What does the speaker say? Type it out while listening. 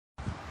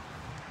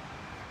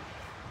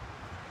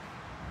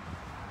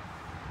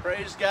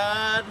Praise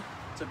God.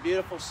 It's a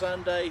beautiful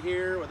Sunday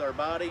here with our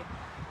body.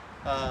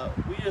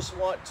 We just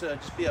want to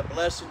be a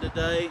blessing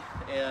today,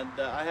 and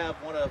I have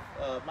one of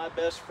my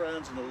best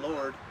friends in the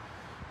Lord,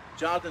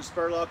 Jonathan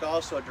Spurlock,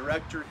 also a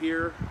director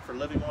here for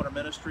Living Water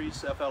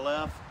Ministries,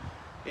 FLF.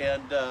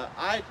 And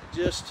I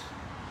just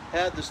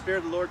had the Spirit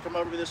of the Lord come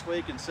over me this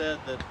week and said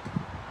that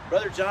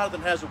Brother Jonathan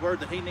has a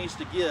word that he needs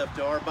to give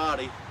to our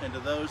body and to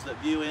those that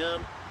view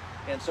in.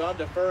 And so I'm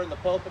deferring the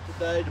pulpit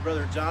today to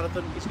Brother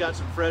Jonathan. He's got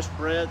some fresh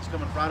bread that's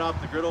coming right off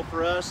the griddle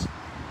for us.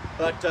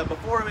 But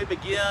before we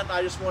begin,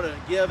 I just want to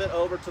give it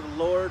over to the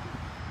Lord.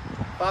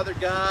 Father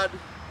God,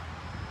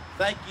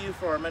 thank you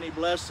for our many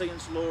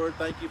blessings, Lord.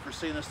 Thank you for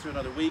seeing us through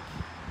another week.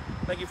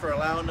 Thank you for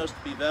allowing us to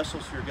be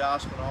vessels for your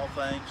gospel in all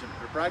things and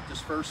to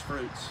practice first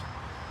fruits,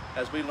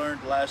 as we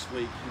learned last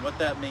week, and what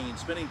that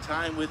means, spending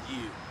time with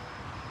you,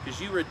 because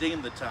you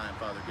redeem the time,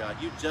 Father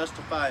God. You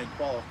justify and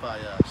qualify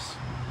us.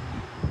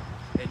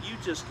 And you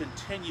just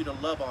continue to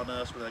love on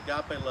us with an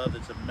agape love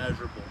that's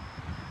immeasurable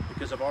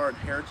because of our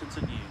inheritance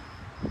in you.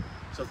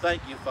 So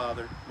thank you,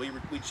 Father.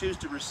 We choose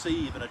to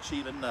receive and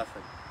achieve in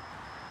nothing.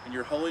 In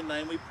your holy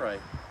name we pray.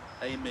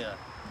 Amen.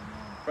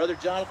 Brother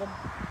Jonathan.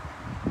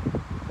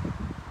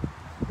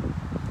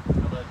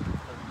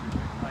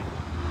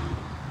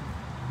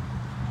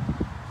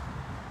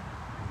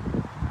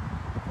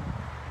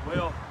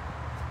 Well,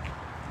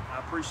 I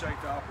appreciate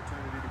the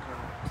opportunity to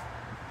come.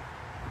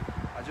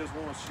 I just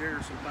want to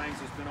share some things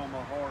that's been on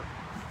my heart,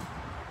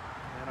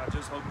 and I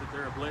just hope that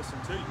they're a blessing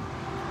to you.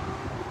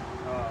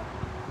 I'm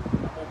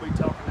going to be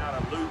talking out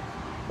of Luke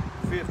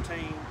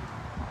 15,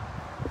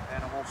 and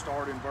I'm going to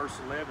start in verse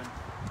 11.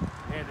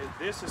 And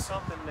this is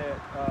something that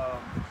I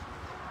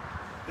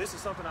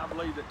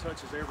believe that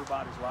touches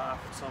everybody's life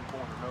at some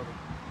point or another.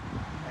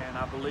 And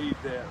I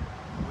believe that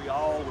we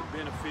all would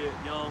benefit,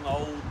 young,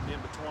 old,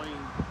 in between,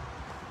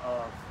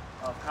 of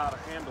how to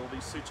handle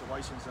these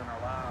situations in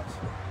our lives.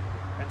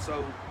 And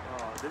so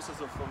this is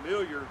a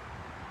familiar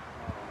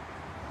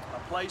a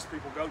place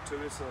people go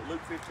to. It's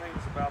Luke 15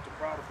 is about the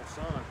Prodigal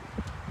Son.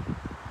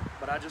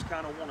 But I just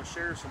kind of want to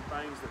share some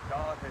things that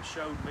God has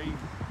showed me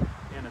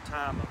in a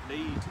time of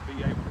need to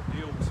be able to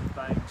deal with some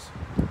things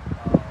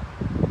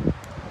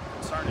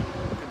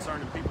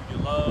concerning people you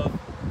love,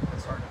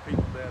 concerning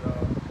people that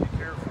you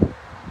care for.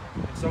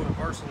 And so in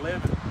verse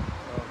 11 of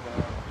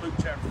Luke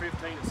chapter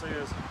 15 it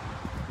says,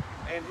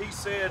 "And he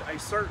said, a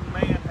certain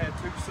man had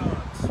 2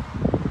 sons.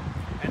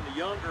 And the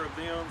younger of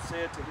them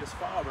said to his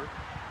father,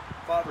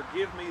 Father,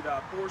 give me thy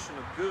portion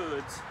of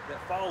goods that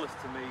falleth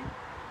to me.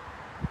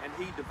 And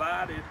he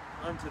divided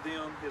unto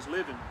them his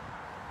living."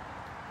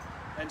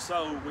 And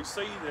so we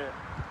see that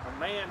a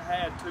man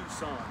had 2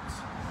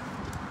 sons.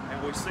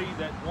 And we see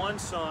that one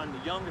son,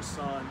 the youngest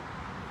son,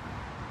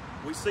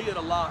 we see it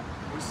a lot.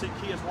 We see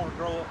kids want to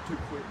grow up too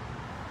quick.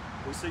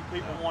 We see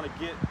people want to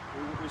get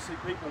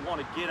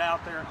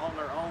out there and on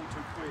their own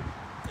too quick.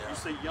 Yeah. You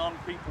see young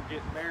people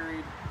get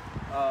married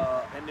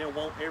and they'll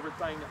want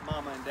everything that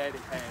mama and daddy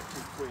had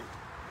too quick.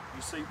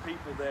 You see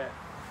people that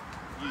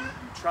you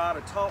try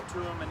to talk to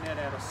them, and then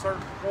at a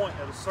certain point,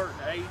 at a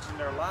certain age in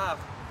their life,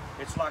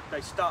 it's like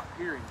they stop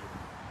hearing you.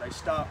 They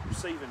stop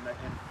receiving that,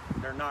 and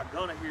they're not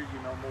gonna hear you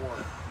no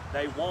more.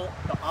 They want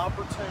the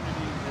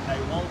opportunity and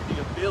they want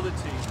the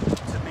ability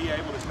to be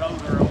able to go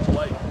their own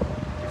way.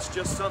 It's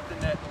just something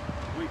that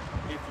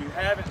if you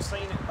haven't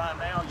seen it by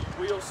now, you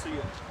will see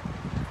it,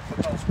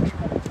 because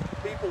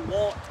people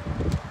want,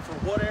 for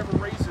whatever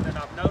reason, and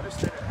I've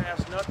noticed that it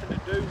has nothing to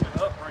do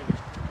with upbringing.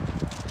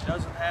 It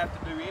doesn't have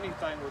to do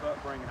anything with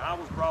upbringing. I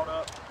was brought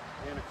up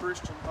in a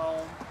Christian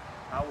home.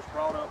 I was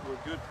brought up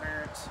with good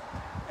parents,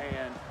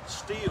 and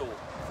still,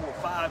 for a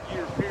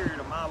 5-year period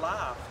of my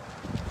life,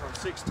 from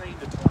 16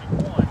 to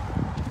 21,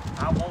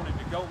 I wanted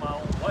to go my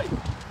own way.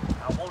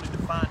 I wanted to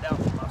find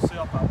out for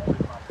myself. I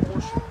wanted my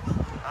portion.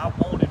 I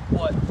wanted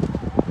what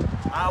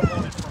I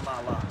wanted for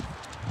my life.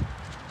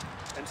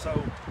 And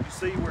so you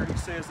see where he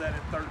says that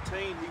in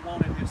 13, in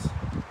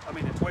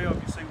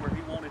 12, you see where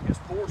he wanted his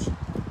portion.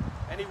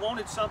 And he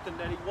wanted something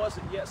that he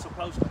wasn't yet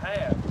supposed to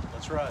have.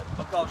 That's right.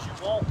 Because you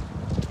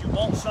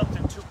want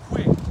something too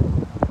quick.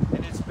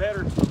 And it's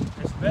better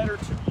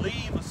to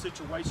leave a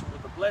situation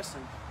with a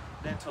blessing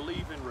than to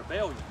leave in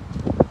rebellion.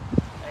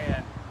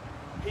 And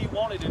he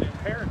wanted an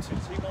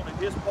inheritance. He wanted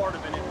his part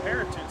of an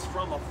inheritance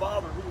from a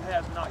father who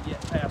has not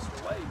yet passed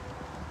away.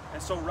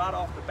 And so right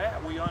off the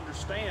bat, we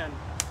understand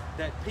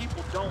that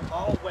people don't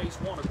always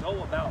want to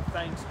go about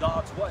things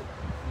God's way.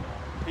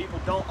 People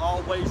don't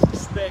always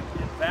respect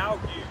and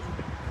value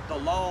the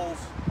laws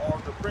or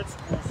the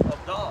principles of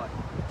God.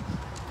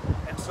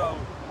 And so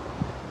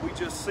we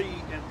just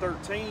see in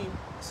 13,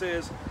 it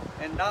says,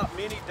 "And not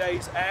many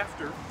days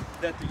after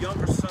that the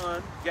younger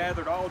son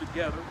gathered all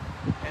together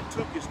and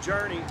took his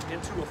journey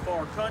into a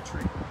far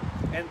country,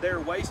 and there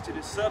wasted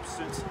his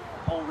substance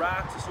on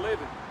riotous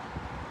living."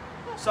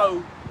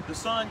 So the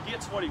son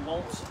gets what he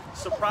wants.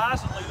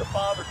 Surprisingly, the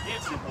father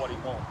gives him what he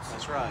wants.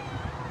 That's right.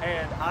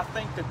 And I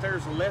think that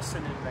there's a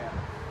lesson in that.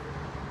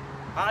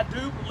 I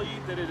do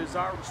believe that it is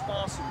our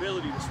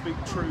responsibility to speak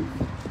truth.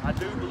 I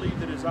do believe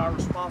that it is our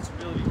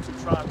responsibility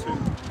to try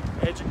to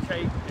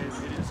educate.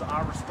 It is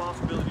our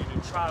responsibility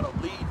to try to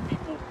lead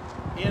people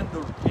in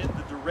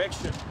the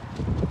direction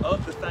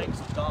of the things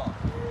of God.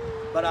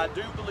 But I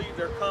do believe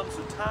there comes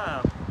a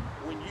time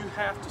when you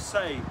have to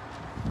say,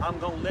 I'm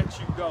going to let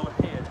you go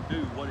ahead and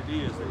do what it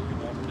is that you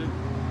want to do.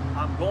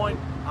 I'm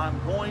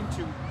going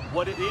to,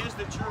 what it is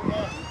that you're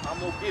wanting, I'm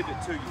going to give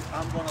it to you.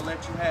 I'm going to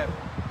let you have it.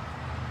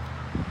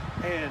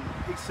 And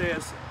he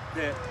says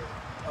that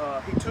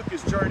he took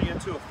his journey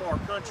into a far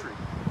country.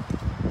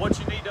 What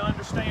you need to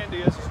understand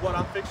is what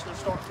I'm fixing to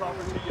start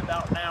talking to you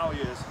about now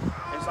is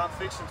I'm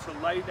fixing to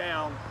lay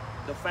down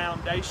the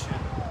foundation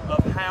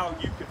of how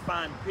you can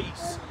find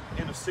peace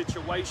in a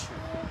situation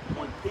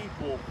when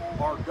people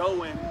are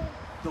going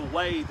the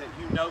way that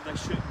you know they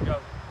shouldn't go.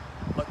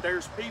 But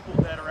there's people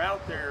that are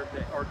out there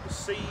that are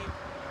deceived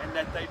and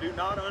that they do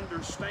not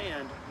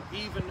understand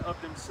even of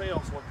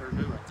themselves what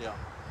they're doing. Yeah.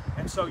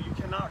 And so you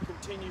cannot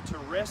continue to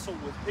wrestle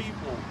with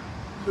people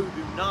who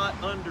do not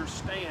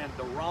understand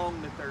the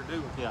wrong that they're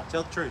doing. Yeah,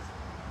 tell the truth.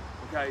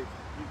 Okay,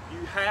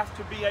 you have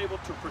to be able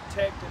to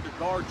protect and to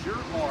guard your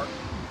heart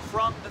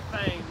from the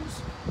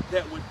things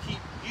that would keep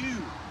you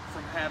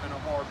from having a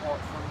hard heart,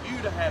 from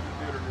you to having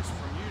bitterness,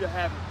 from you to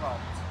having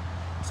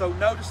problems. So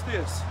notice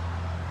this.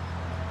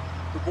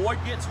 The boy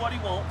gets what he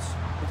wants.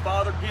 The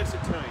father gives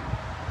it to him.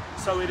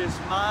 So it is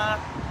my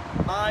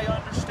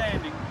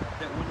understanding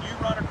that when you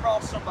run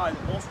across somebody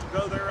that wants to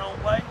go their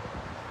own way,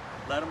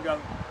 let them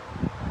go.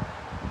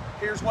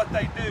 Here's what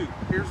they do.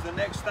 Here's the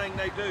next thing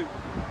they do.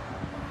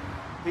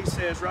 He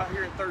says right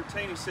here in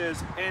 13, he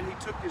says, and he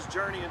took his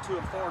journey into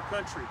a far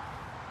country.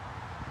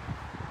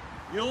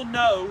 You'll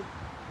know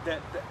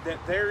that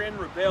they're in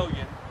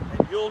rebellion,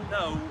 and you'll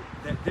know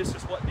that this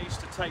is what needs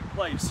to take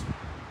place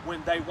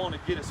when they want to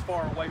get as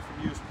far away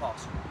from you as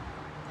possible.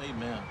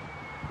 Amen.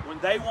 When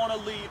they want to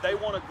leave, they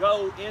want to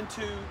go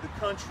into the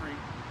country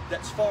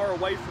that's far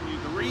away from you.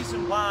 The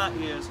reason why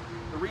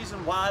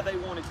they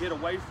want to get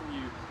away from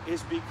you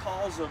is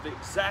because of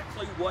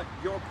exactly what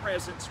your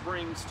presence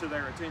brings to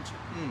their attention.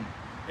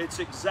 It's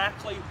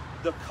exactly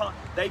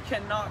they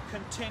cannot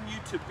continue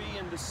to be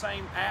in the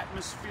same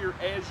atmosphere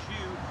as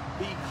you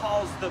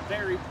because the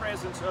very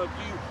presence of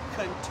you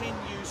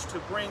continues to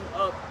bring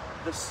up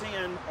the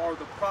sin or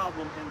the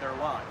problem in their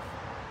life.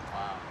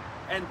 Wow.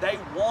 And they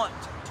want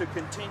to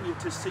continue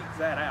to seek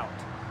that out.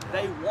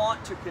 They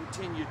want to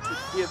continue to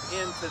give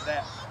into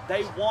that.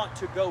 They want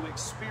to go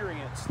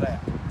experience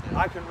that.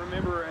 I can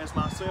remember as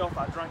myself,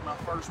 I drank my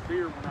first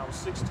beer when I was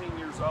 16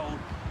 years old.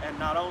 And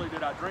not only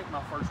did I drink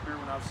my first beer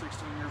when I was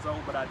 16 years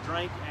old, but I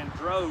drank and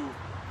drove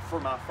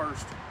for my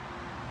first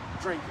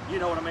drinking. You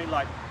know what I mean?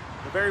 Like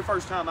the very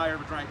first time I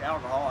ever drank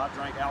alcohol, I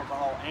drank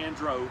alcohol and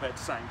drove at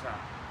the same time.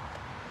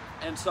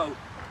 And so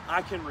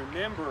I can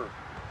remember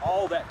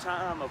all that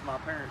time of my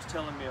parents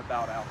telling me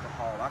about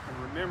alcohol. I can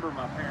remember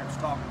my parents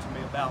talking to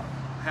me about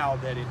how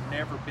that it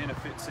never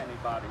benefits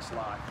anybody's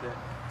life, that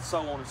so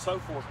on and so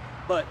forth.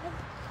 But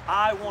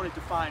I wanted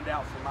to find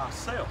out for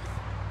myself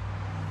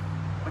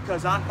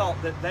because I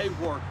thought that they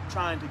were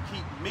trying to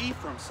keep me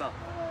from something.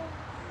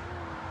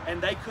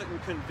 And they couldn't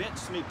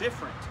convince me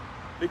different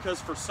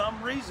because for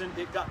some reason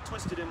it got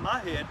twisted in my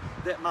head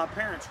that my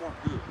parents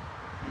weren't good.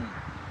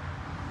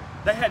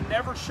 They had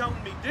never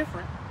shown me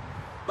different,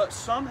 but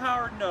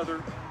somehow or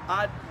another,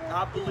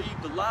 I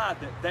believed the lie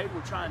that they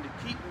were trying to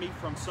keep me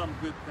from some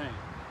good thing.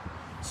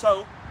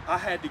 So I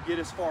had to get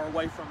as far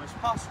away from as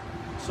possible.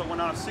 So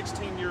when I was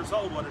 16 years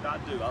old, what did I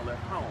do? I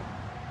left home.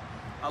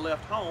 I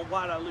left home.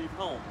 Why did I leave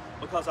home?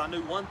 Because I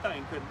knew one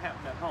thing couldn't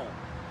happen at home.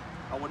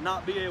 I would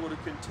not be able to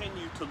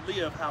continue to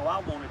live how I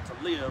wanted to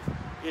live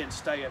and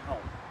stay at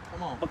home.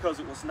 Come on. Because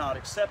it was not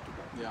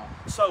acceptable. Yeah.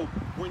 So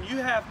when you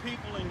have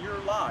people in your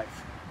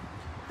life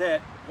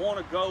that want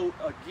to go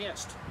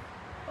against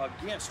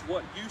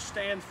what you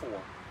stand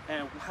for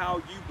and how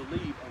you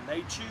believe, and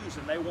they choose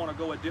and they want to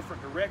go a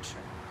different direction,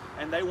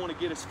 and they want to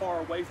get as far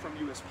away from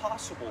you as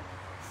possible,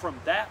 from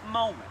that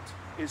moment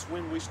is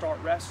when we start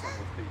wrestling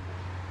with people.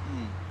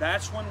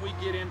 That's when we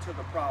get into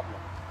the problem.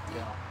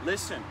 Yeah.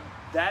 Listen,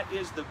 that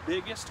is the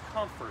biggest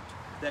comfort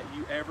that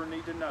you ever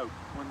need to know.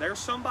 When there's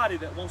somebody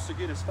that wants to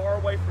get as far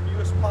away from you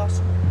as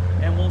possible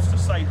and wants to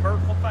say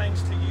hurtful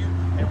things to you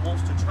and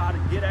wants to try to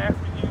get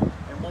after you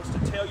and wants to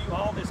tell you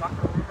all this, I can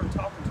remember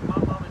talking to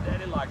my mom and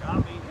daddy like,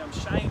 I'm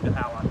ashamed of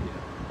how I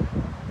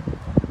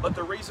did. But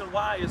the reason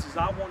why is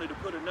I wanted to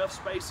put enough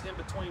space in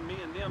between me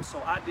and them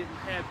so I didn't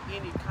have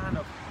any kind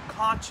of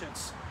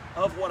conscience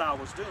of what I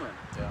was doing.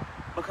 Yeah.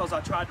 Because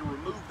I tried to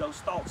remove those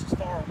thoughts as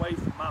far away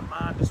from my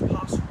mind as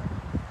possible.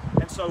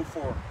 And so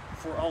for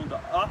on the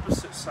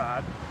opposite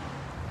side,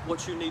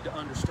 what you need to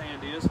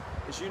understand is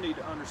you need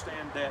to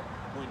understand that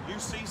when you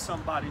see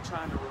somebody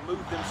trying to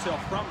remove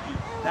themselves from you,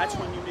 that's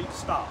when you need to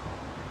stop.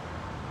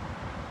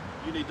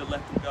 You need to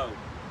let them go.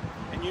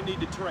 And you need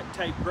to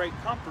take great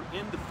comfort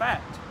in the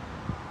fact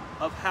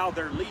of how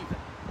they're leaving.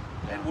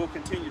 And we'll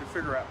continue to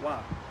figure out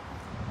why.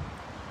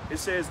 It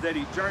says that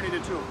he journeyed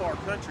into a far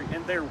country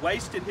and there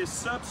wasted his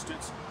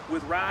substance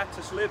with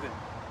riotous living.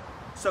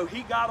 So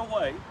he got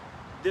away,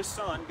 this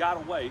son got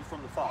away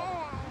from the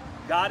father.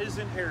 Got his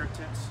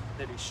inheritance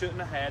that he shouldn't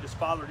have had. His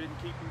father didn't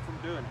keep him from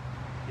doing it.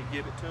 He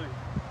gave it to him.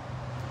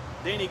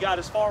 Then he got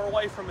as far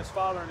away from his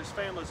father and his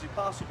family as he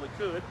possibly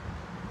could.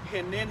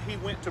 And then he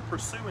went to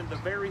pursuing the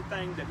very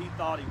thing that he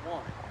thought he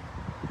wanted.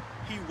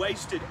 He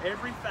wasted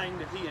everything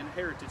that he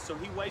inherited. So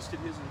he wasted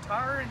his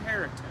entire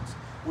inheritance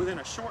within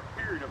a short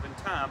period of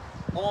time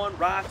on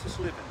riotous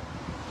living,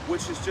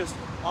 which is just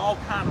all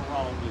kind of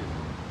wrong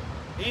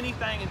living.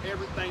 Anything and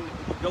everything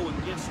that would go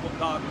against what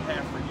God would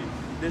have for you,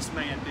 this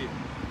man did,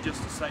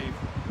 just to save,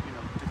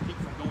 to keep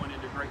from going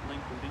into great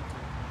length and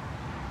detail.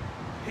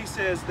 He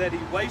says that he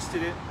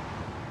wasted it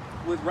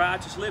with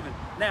riotous living.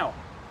 Now,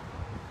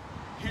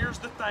 here's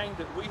the thing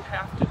that we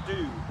have to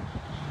do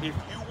if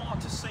you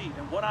want to see,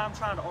 and what I'm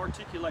trying to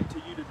articulate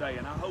to you today,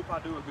 and I hope I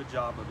do a good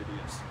job of it,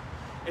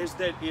 is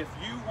that if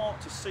you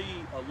want to see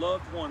a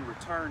loved one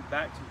returned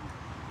back to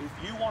you, if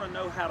you want to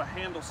know how to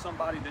handle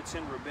somebody that's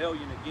in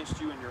rebellion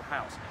against you in your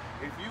house,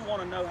 if you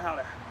want to know how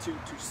to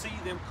see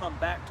them come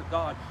back to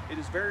God, it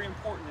is very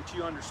important that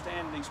you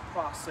understand these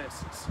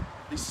processes,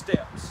 these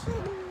steps,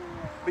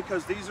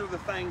 because these are the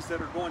things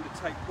that are going to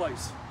take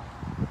place.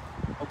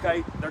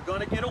 Okay, they're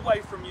going to get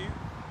away from you.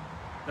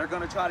 They're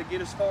going to try to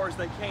get as far as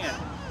they can.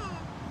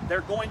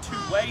 They're going to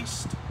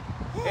waste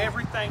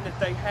everything that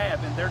they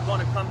have, and they're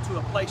going to come to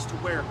a place to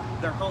where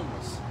they're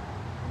homeless.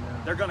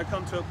 Yeah. They're going to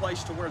come to a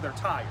place to where they're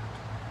tired.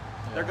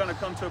 Yeah. They're going to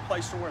come to a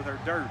place to where they're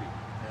dirty.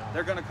 Yeah.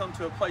 They're going to come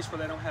to a place where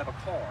they don't have a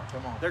car.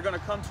 Come on. They're going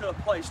to come to a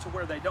place to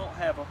where they don't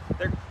have a.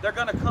 They're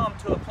going to come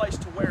to a place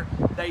to where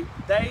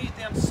they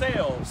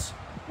themselves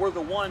were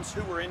the ones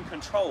who were in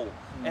control,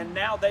 and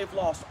now they've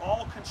lost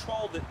all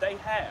control that they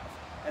have,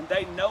 and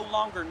they no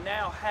longer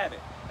now have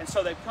it. And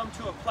so they've come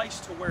to a place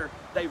to where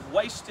they've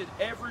wasted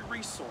every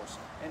resource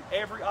and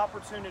every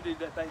opportunity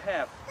that they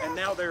have, and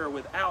now they're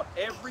without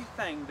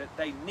everything that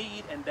they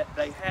need and that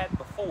they had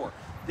before.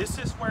 This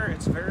is where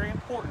it's very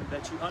important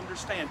that you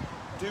understand,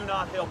 do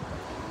not help them.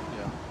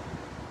 Yeah.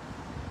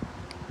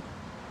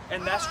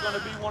 And that's going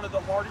to be one of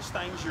the hardest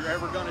things you're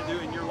ever going to do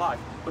in your life,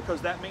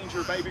 because that means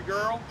your baby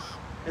girl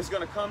is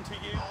going to come to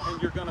you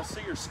and you're going to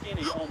see her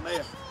skinny on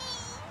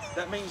meth.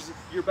 That means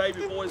your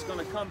baby boy is going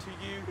to come to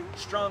you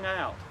strung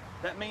out.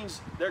 That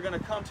means they're going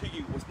to come to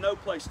you with no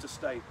place to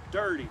stay,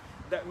 dirty.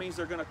 That means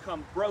they're going to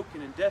come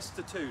broken and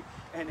destitute.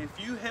 And if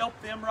you help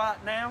them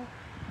right now,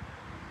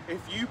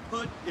 if you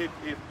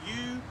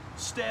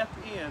step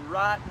in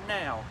right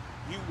now,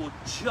 you will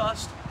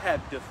just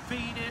have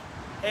defeated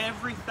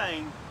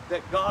everything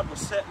that God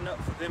was setting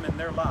up for them in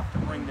their life to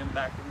bring them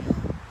back to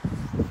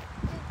Him.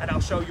 And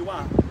I'll show you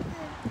why.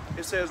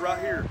 It says right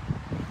here,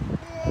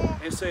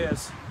 it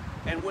says,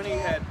 and when he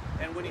had,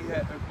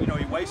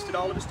 he wasted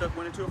all of his stuff,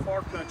 went into a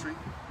far country,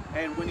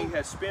 and when he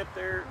had spent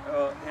there,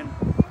 and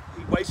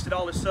he wasted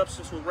all his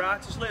substance with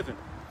riotous living,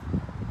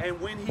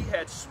 and when he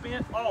had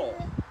spent all,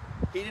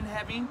 he didn't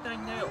have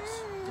anything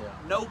else. Yeah.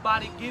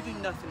 Nobody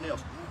giving nothing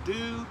else.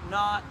 Do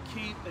not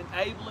keep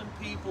enabling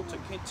people to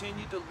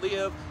continue to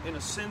live in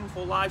a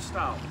sinful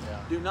lifestyle. Yeah.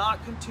 Do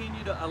not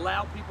continue to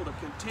allow people to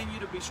continue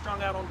to be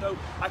strung out on dope.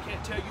 I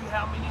can't tell you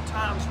how many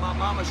times my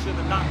mama should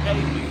have not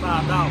gave me $5.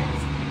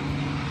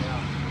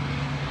 Yeah.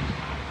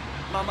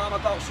 My mama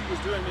thought she was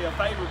doing me a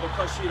favor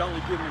because she'd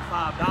only given me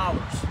 $5.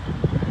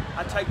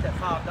 I take that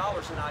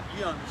 $5 and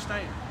you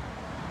understand.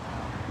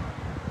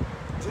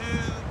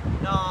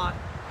 Do not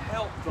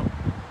help them.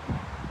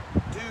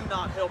 Do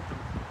not help them.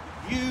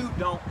 You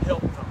don't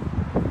help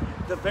them.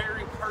 The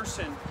very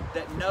person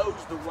that knows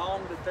the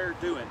wrong that they're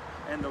doing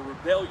and the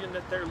rebellion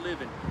that they're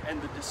living and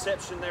the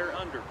deception they're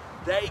under,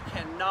 they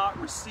cannot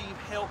receive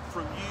help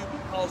from you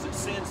because it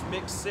sends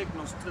mixed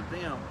signals to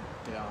them.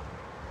 Yeah.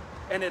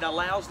 And it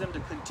allows them to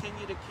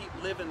continue to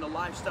keep living the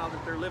lifestyle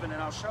that they're living.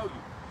 And I'll show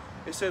you.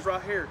 It says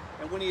right here,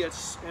 and when he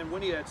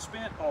had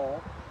spent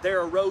all,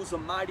 there arose a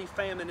mighty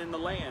famine in the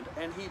land,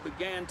 and he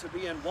began to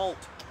be in want.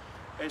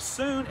 As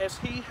soon as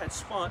he had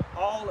spent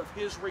all of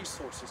his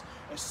resources,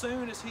 as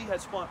soon as he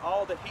had spent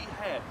all that he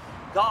had,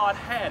 God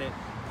had it,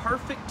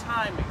 perfect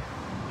timing,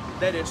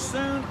 that as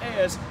soon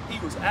as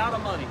he was out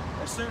of money,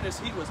 as soon as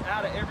he was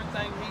out of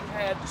everything he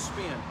had to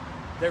spend,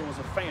 there was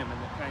a famine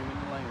that came in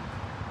the land.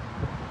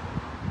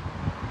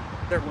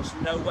 There was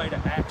no way to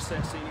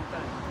access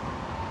anything.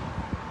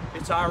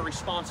 It's our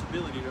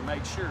responsibility to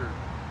make sure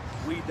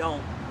we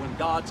don't, when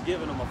God's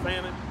given them a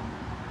famine,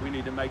 we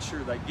need to make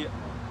sure they get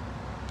one.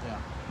 Yeah.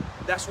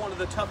 That's one of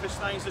the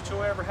toughest things that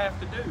you'll ever have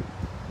to do.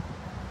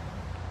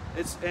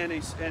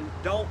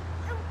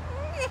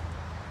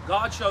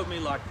 God showed me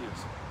like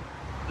this.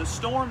 The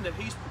storm that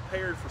He's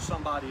prepared for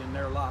somebody in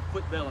their life,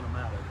 quit bailing them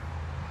out of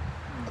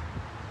it.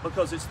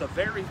 Because it's the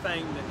very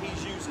thing that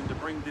He's using to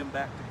bring them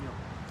back to Him.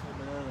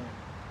 Amen.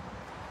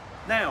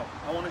 Now,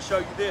 I want to show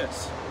you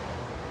this.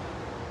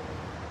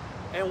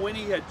 And when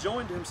he had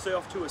joined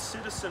himself to a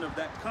citizen of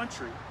that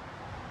country,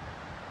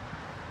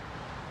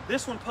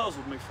 this one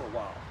puzzled me for a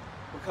while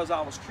because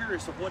I was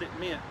curious of what it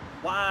meant.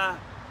 Why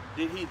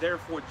did he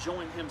therefore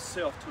join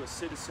himself to a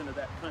citizen of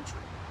that country?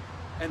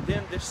 And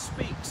then this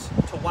speaks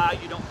to why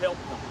you don't help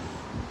them.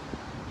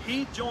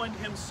 He joined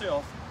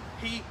himself.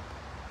 You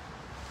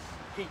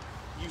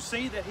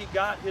see that he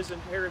got his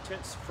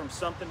inheritance from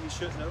something he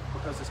shouldn't have,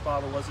 because his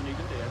father wasn't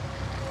even dead.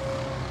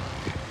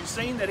 You've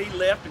seen that he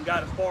left and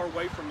got as far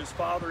away from his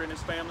father and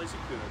his family as he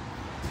could.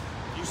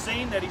 You've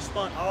seen that he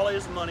spent all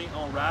his money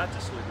on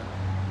riotous living.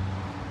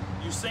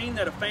 You've seen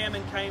that a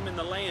famine came in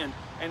the land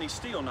and he's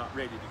still not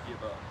ready to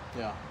give up.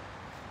 Yeah.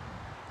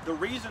 The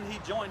reason he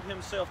joined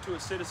himself to a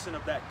citizen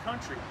of that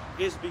country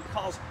is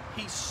because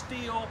he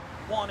still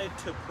wanted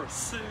to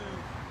pursue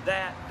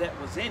that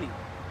was in him.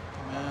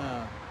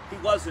 Amen. He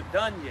wasn't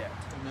done yet.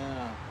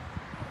 Amen.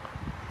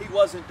 He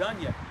wasn't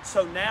done yet.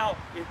 So now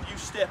if you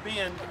step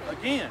in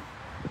again,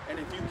 and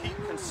if you keep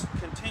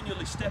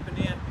continually stepping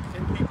in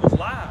people's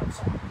lives,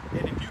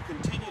 and if you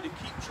continue to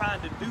keep trying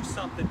to do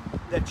something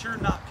that you're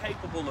not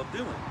capable of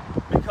doing,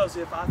 because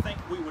I think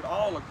we would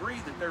all agree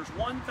that there's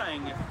one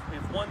thing,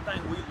 if one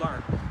thing we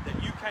learned,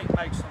 that you can't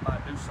make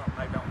somebody do something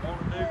they don't want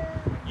to do.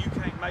 You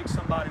can't make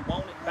somebody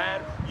want it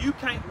bad. You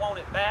can't want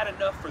it bad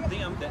enough for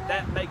them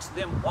that makes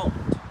them want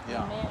it.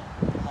 Yeah.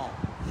 Come on.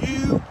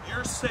 You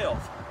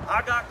yourself,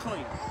 I got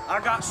clean, I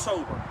got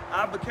sober,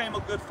 I became a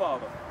good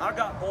father, I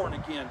got born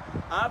again,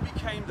 I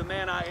became the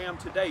man I am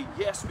today,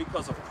 yes,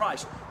 because of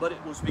Christ, but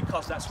it was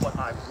because that's what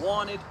I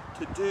wanted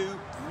to do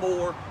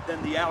more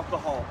than the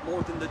alcohol,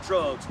 more than the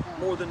drugs,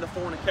 more than the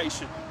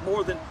fornication,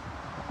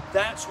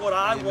 that's what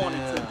I Amen.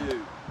 Wanted to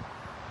do.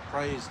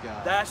 Praise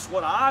God. That's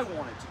what I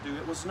wanted to do.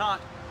 It was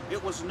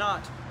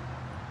not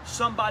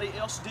somebody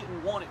else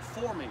didn't want it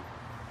for me.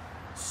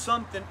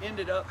 Something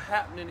ended up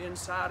happening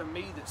inside of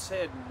me that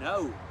said,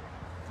 no,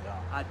 Yeah.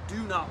 I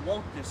do not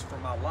want this for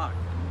my life.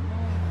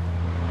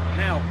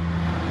 Now,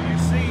 you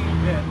see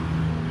that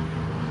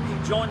he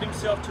joined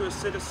himself to a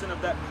citizen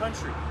of that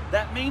country.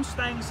 That means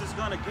things is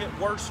going to get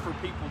worse for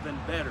people than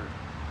better.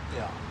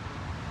 Yeah.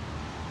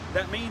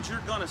 That means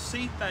you're going to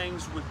see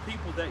things with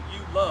people that you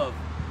love,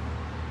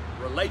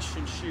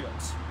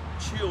 relationships,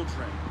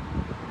 children,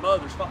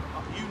 mothers,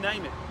 you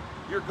name it.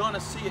 You're going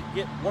to see it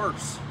get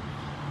worse.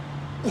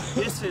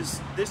 This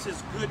is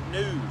good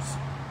news.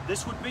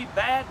 This would be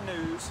bad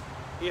news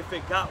if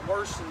it got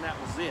worse and that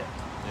was it.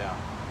 Yeah.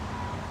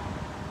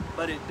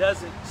 But it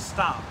doesn't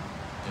stop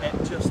at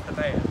just the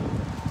bad.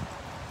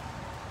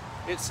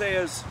 It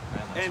says,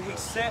 Man, and he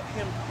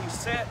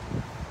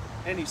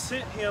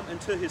sent him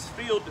into his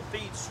field to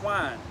feed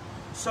swine.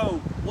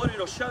 So what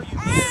it'll show you is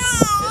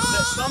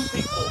that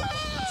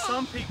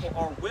some people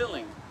are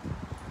willing.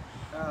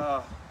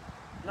 No,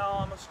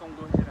 I'm just going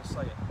to go ahead and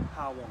say it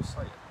how I want to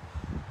say it.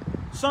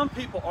 Some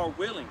people are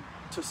willing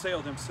to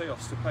sell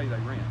themselves to pay their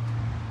rent,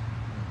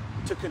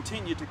 to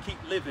continue to keep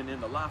living in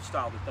the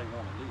lifestyle that they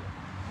want to live.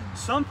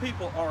 Some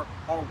people are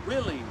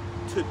willing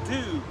to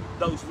do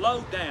those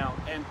low down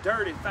and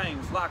dirty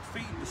things like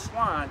feed the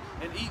swine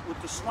and eat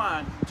with the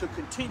swine to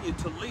continue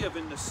to live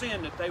in the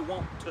sin that they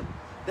want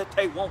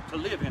to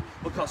live in.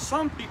 Because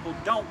some people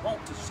don't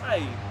want to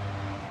say,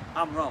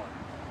 I'm wrong.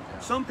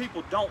 Some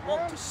people don't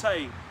want to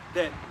say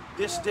that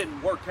this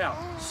didn't work out.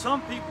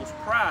 Some people's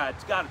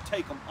pride's got to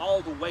take them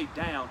all the way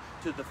down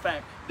to the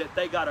fact that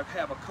they got to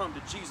have a come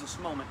to Jesus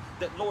moment.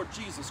 That, Lord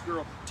Jesus,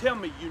 girl, tell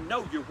me you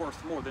know you're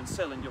worth more than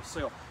selling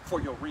yourself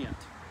for your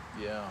rent.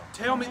 Yeah.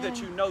 Tell me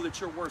that you know that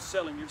you're worth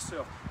selling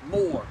yourself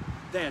more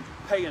than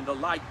paying the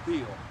light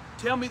bill.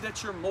 Tell me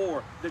that you're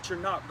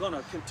not going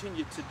to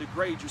continue to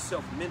degrade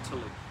yourself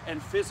mentally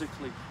and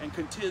physically and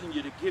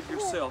continue to give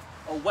yourself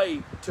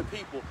away to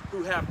people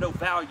who have no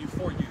value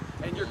for you.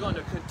 And you're going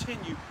to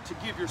continue to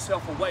give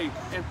yourself away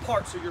and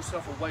parts of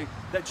yourself away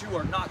that you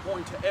are not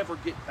going to ever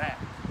get back.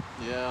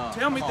 Yeah.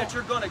 Tell me that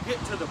you're going to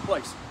get to the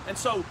place. And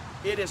so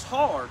it is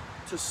hard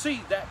to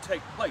see that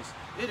take place.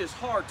 It is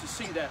hard to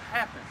see that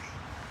happen.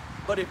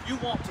 But if you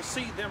want to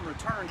see them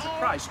return to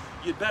Christ,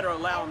 you'd better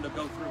allow them to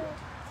go through it.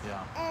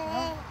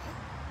 Yeah.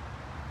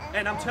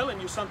 And I'm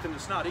telling you something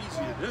that's not easy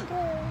to do.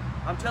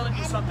 I'm telling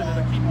you something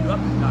that'll keep you up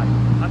at night.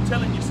 I'm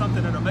telling you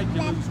something that'll make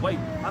you lose weight.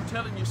 I'm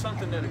telling you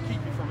something that'll keep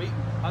you from eating.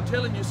 I'm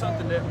telling you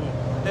something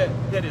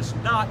that is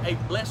not a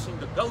blessing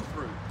to go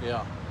through.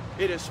 Yeah.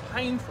 It is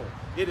painful.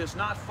 It is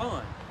not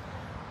fun.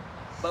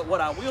 But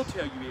what I will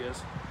tell you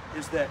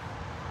is that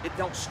it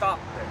don't stop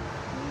there.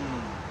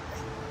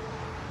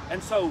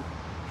 And so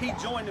he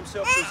joined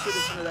himself to a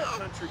citizen of that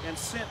country and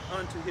sent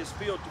unto his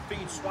field to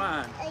feed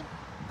swine.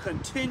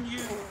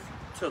 Continue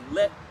to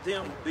let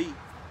them be.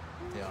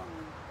 Yeah.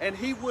 And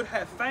he would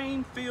have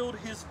fain filled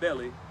his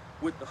belly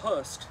with the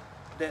husk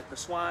that the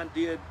swine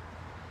did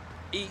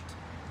eat,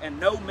 and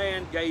no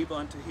man gave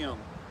unto him.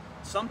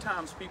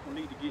 Sometimes people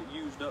need to get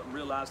used up and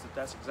realize that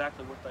that's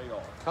exactly what they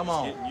are. Come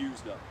on. Getting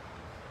used up.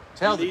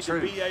 Tell the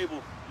truth.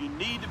 You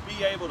need to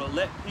be able to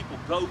let people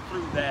go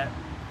through that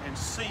and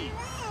see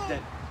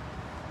that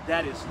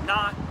that is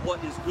not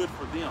what is good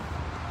for them.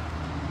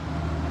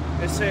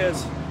 It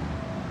says,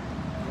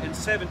 in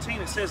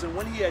 17, it says, and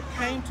when he had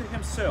came to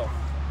himself,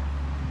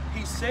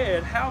 he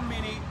said, how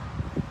many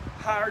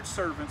hired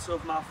servants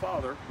of my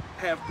father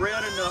have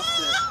bread enough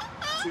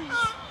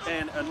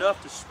and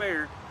enough to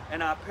spare,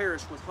 and I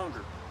perish with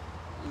hunger.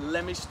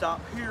 Let me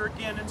stop here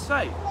again and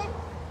say,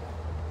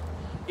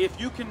 if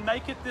you can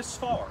make it this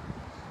far,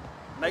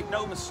 make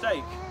no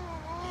mistake,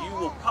 you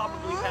will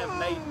probably have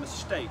made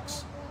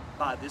mistakes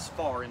by this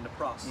far in the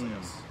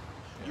process.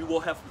 You will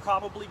have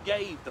probably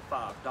gave the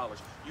 $5.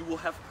 You will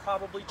have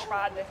probably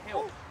tried to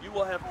help. You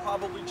will have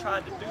probably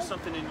tried to do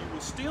something, and you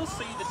will still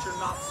see that you're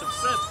not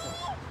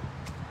successful.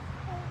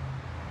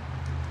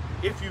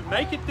 If you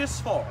make it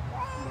this far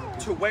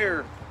to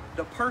where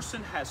the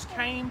person has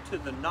came to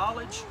the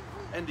knowledge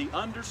and the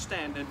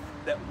understanding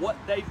that what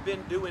they've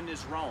been doing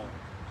is wrong,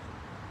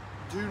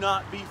 do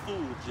not be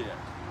fooled yet.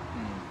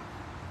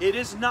 It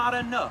is not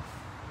enough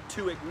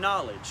to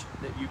acknowledge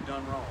that you've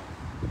done wrong.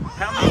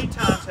 How many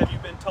times have you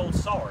been told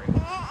sorry and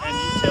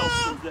you tell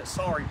them that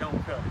sorry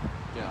don't cut it?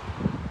 Yeah.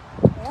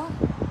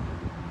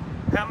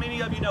 How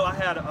many of you know I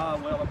had,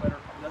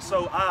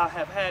 so I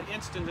have had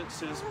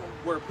instances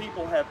where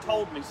people have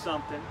told me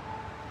something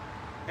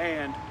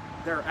and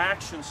their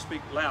actions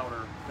speak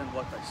louder than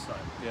what they say.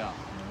 Yeah.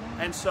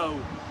 And so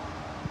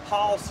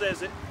Paul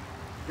says it,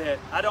 that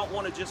I don't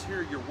want to just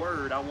hear your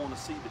word, I want to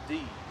see the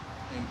deed.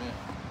 Amen.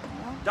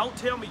 Don't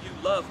tell me you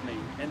love me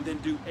and then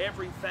do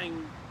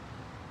everything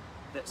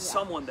that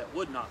someone that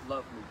would not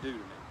love me do to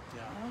me.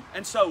 Yeah.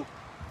 And so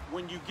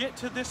when you get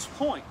to this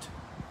point,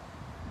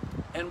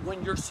 and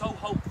when you're so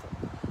hopeful,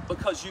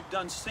 because you've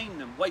done seen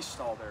them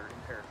waste all their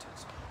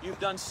inheritance, you've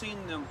done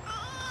seen them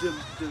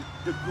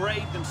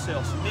degrade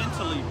themselves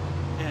mentally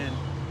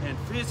and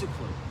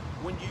physically,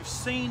 when you've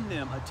seen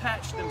them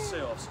attach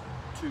themselves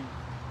to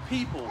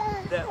people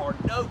that are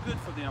no good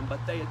for them, but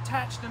they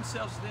attach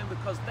themselves to them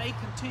because they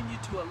continue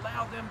to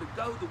allow them to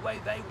go the way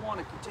they want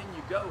to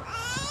continue going.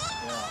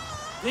 Yeah.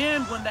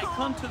 Then when they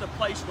come to the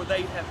place where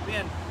they have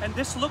been, and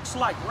this looks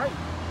like rape,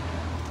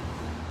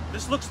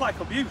 this looks like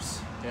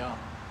abuse. Yeah.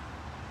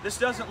 This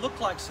doesn't look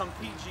like some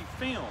PG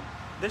film.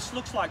 This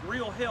looks like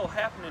real hell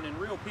happening in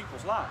real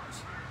people's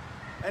lives.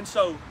 And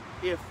so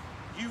if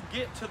you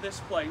get to this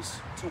place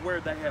to where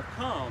they have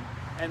come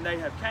and they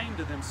have came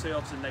to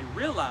themselves and they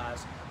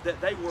realize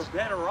that they were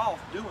better off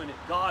doing it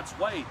God's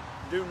way,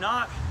 do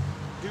not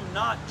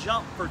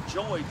jump for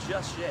joy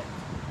just yet.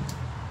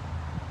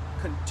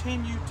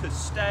 Continue to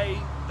stay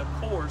the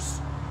course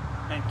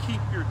and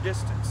keep your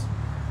distance,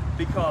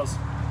 because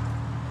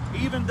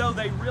even though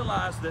they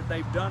realize that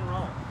they've done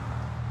wrong,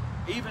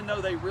 even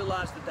though they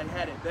realize that they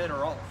had it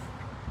better off,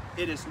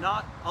 it is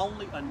not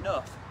only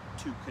enough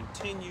to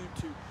continue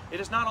to, it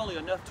is not only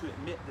enough to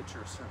admit that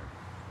you're a sinner.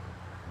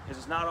 It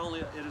is not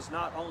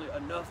only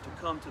enough to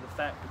come to the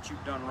fact that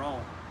you've done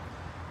wrong.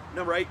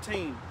 Number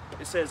 18,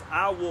 it says,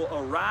 I will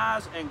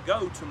arise and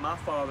go to my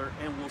father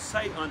and will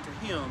say unto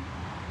him,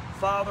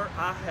 Father,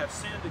 I have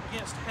sinned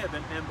against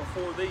heaven and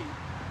before thee,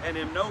 and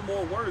am no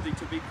more worthy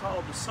to be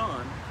called the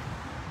son.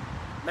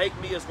 Make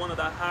me as one of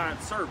thy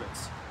hired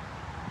servants.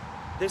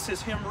 This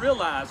is him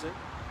realizing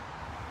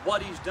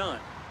what he's done.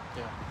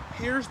 Yeah.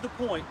 Here's the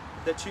point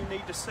that you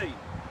need to see.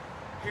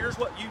 Here's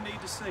what you need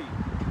to see.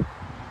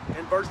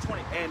 In verse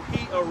 20, and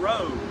he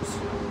arose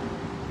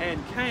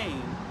and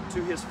came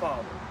to his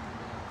father.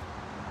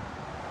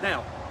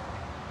 Now,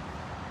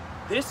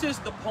 this is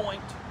the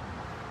point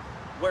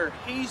where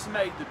he's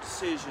made the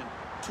decision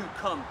to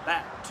come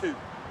back to.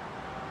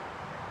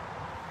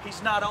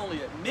 He's not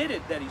only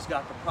admitted that he's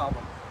got the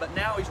problem, but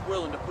now he's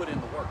willing to put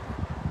in the work.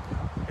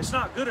 It's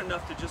not good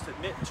enough to just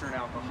admit that you're an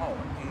alcoholic.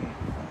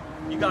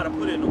 You got to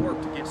put in the work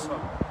to get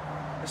sober.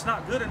 It's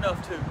not good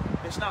enough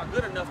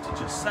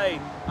to just say,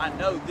 I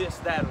know this,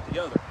 that, or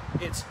the other.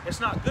 It's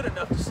not good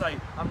enough to say,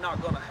 I'm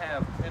not going to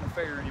have an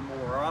affair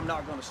anymore, or I'm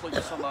not going to sleep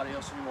with somebody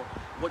else anymore.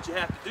 What you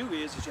have to do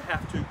is you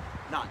have to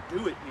not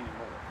do it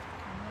anymore.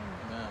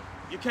 Amen.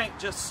 You can't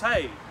just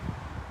say.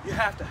 You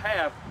have to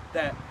have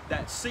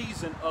that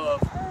season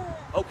of,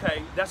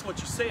 okay, that's what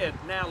you said,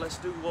 now let's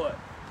do what?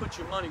 Put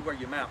your money where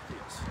your mouth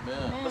is.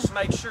 Amen. Let's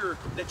make sure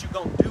that you're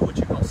going to do what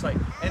you're going to say.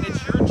 And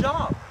it's your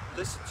job.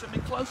 Listen to me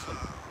closely.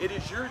 It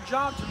is your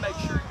job to make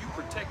sure you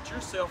protect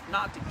yourself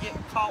not to get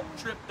caught,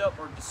 tripped up,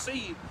 or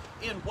deceived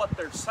in what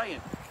they're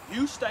saying.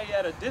 You stay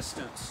at a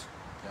distance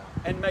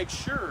and make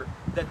sure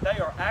that they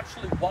are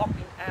actually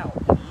walking out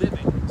and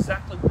living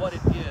exactly what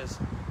it is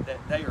that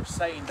they are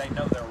saying they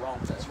know they're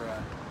wrong. That's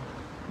right.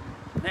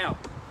 Now,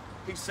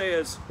 he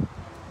says,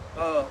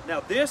 now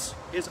this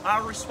is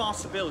our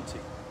responsibility,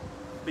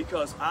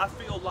 because I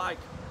feel like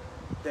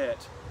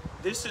that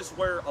this is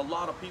where a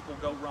lot of people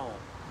go wrong.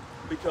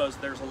 Because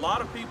there's a lot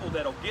of people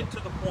that'll get to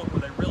the point where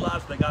they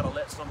realize they got to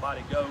let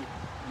somebody go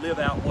live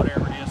out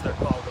whatever it is they're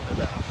called to live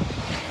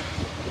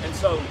out. And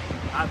so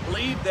I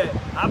believe that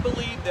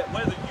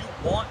whether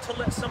you want to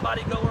let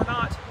somebody go or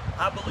not,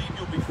 I believe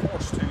you'll be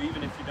forced to,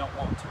 even if you don't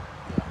want to.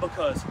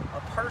 Because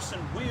a person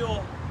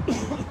will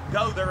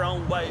go their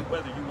own way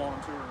whether you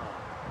want them to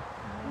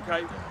or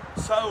not.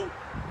 Okay? So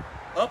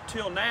up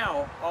till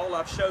now, all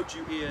I've showed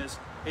you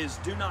is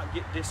do not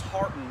get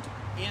disheartened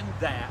in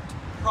that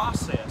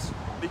process,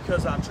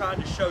 because I've tried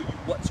to show you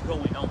what's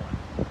going on.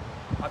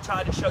 I've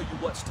tried to show you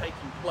what's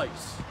taking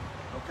place.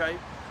 Okay?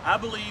 I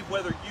believe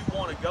whether you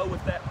want to go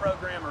with that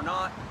program or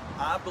not,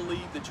 I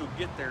believe that you'll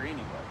get there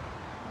anyway.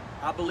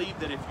 I believe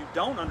that if you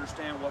don't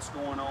understand what's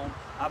going on,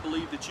 I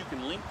believe that you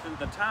can lengthen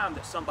the time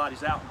that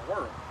somebody's out in the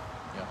world.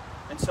 Yeah.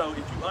 And so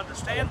if you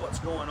understand what's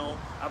going on,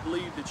 I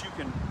believe that you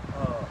can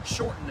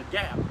shorten the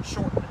gap,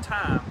 shorten the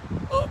time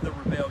of the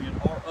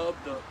rebellion or of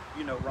the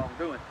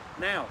wrongdoing.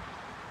 Now,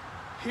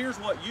 here's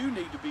what you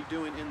need to be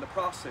doing in the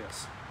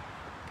process.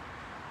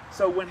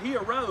 So when he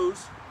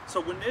arose,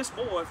 so when this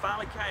boy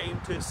finally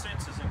came to his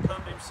senses and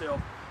come to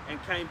himself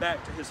and came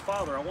back to his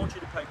father, I want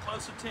you to pay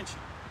close attention.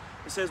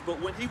 It says,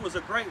 but when he was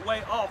a great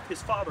way off,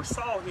 his father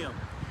saw him.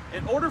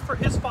 In order for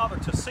his father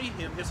to see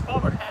him, his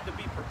father had to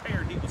be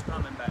prepared he was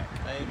coming back.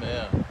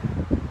 Amen.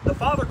 The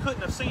father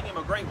couldn't have seen him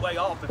a great way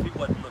off if he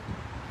wasn't looking.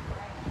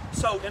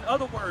 So in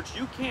other words,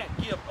 you can't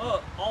give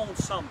up on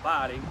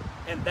somebody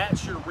and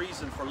that's your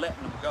reason for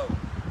letting them go.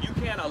 You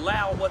can't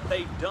allow what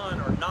they've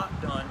done or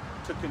not done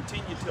to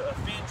continue to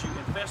offend you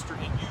and fester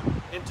in you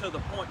into the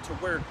point to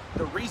where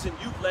the reason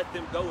you've let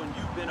them go and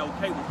you've been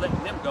okay with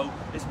letting them go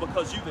is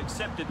because you've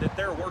accepted that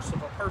they're worse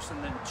of a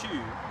person than you,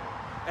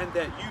 and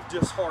that you've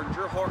just hardened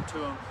your heart to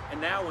them,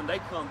 and now when they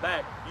come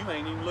back, you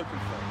ain't even looking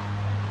for them.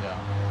 Yeah.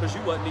 Because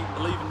you wasn't even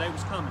believing they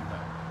was coming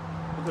back.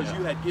 Because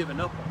you had given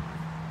up on them.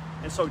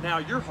 And so now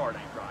your heart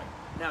ain't right.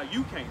 Now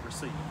you can't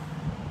receive.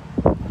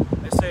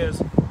 It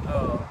says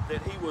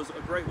that he was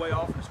a great way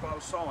off, and his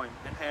father saw him,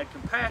 and had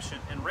compassion,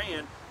 and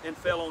ran, and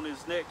fell on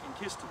his neck, and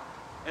kissed him.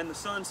 And the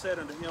son said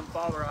unto him,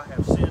 Father, I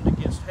have sinned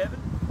against heaven.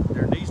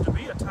 There needs to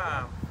be a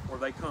time where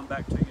they come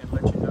back to you and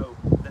let you know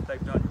that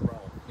they've done you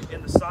wrong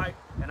in the sight,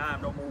 and I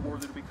am no more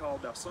worthy to be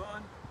called thy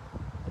son.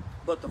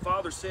 But the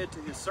father said to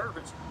his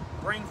servants,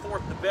 Bring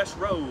forth the best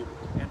robe,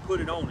 and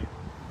put it on him,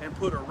 and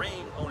put a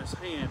ring on his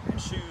hand,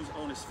 and shoes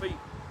on his feet.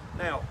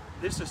 Now,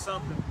 this is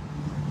something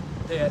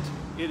that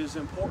it is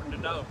important to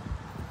know.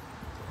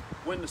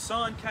 When the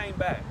son came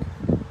back,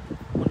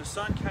 the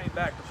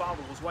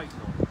father was waiting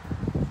on him.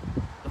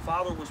 The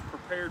father was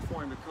prepared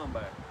for him to come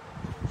back.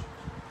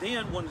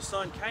 Then when the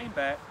son came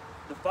back,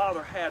 the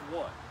father had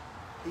what?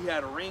 He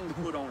had a ring to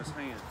put on his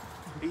hand.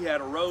 He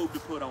had a robe to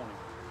put on him.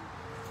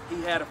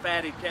 He had a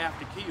fatted calf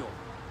to kill.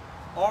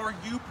 Are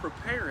you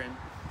preparing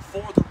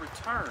for the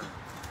return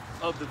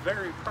of the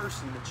very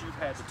person that you've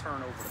had to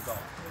turn over to God?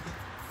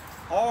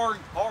 Are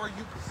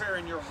you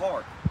preparing your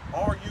heart?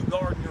 Are you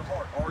guarding your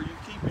heart? Are you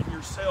keeping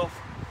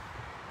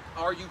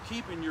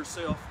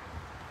yourself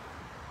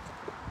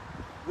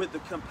with the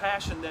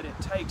compassion that it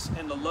takes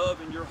and the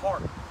love in your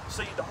heart?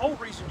 See, the whole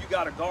reason you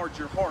got to guard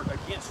your heart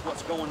against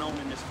what's going on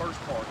in this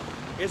first part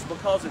is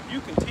because if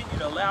you continue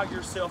to allow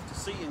yourself to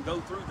see and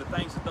go through the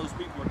things that those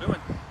people are doing,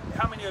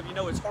 how many of you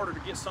know it's harder to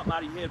get something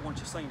out of your head once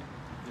you've seen it?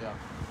 Yeah.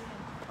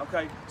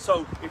 Okay,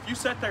 so if you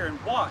sit there and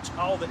watch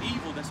all the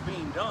evil that's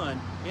being done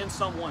in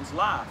someone's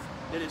life,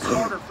 then it's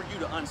harder for you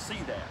to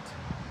unsee that.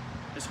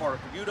 It's harder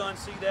for you to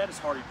unsee that. It's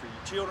harder for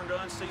your children to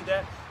unsee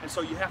that. And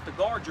so you have to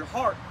guard your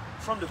heart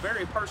from the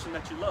very person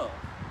that you love.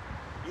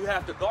 You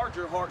have to guard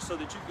your heart so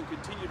that you can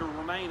continue to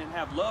remain and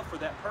have love for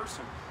that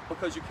person,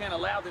 because you can't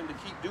allow them to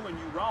keep doing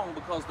you wrong,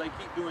 because they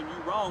keep doing you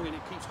wrong and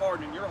it keeps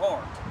hardening your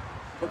heart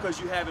because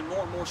you're having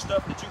more and more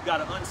stuff that you've got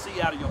to unsee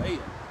out of your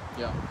head.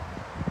 Yeah.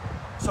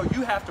 So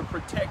you have to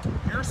protect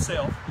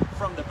yourself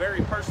from the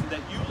very person that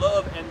you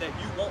love and that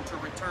you want to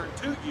return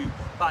to you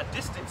by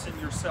distancing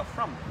yourself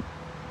from them.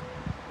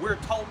 We're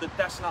told that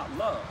that's not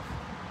love.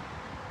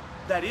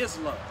 That is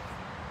love.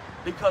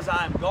 Because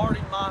I am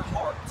guarding my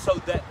heart so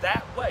that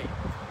that way,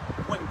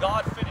 when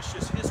God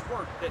finishes his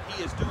work that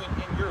he is doing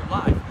in your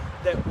life,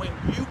 that when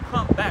you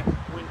come back,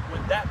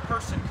 when that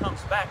person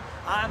comes back,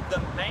 I'm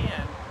the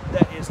man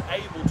that is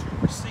able to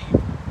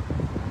receive.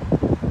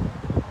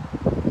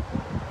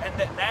 And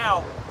that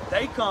now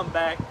they come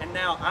back and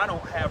now I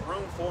don't have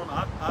room for them.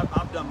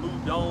 I've done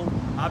moved on.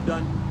 I've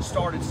done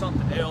started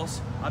something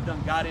else. I've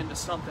done got into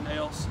something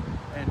else.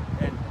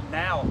 And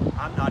now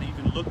I'm not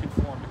even looking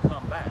for them to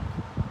come back.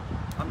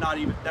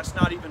 That's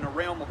not even a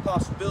realm of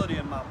possibility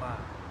in my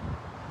mind.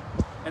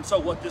 And so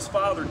what this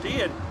father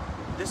did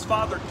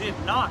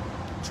not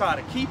try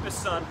to keep his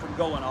son from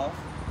going off.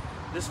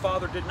 This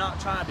father did not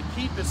try to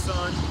keep his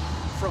son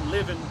from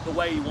living the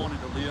way he wanted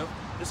to live.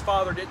 This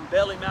father didn't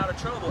bail him out of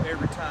trouble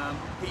every time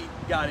he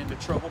got into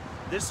trouble.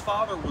 This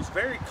father was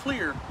very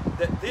clear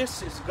that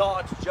this is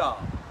God's job.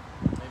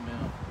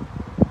 Amen.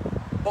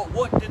 But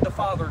what did the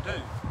father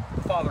do?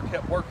 The father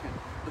kept working.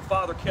 The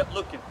father kept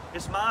looking.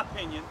 It's my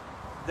opinion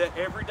that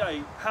every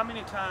day, how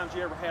many times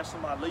you ever had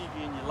somebody leave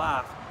you in your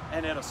life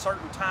and at a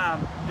certain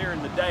time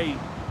during the day,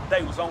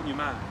 they was on your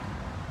mind?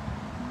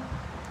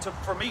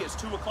 For me, it's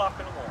 2 o'clock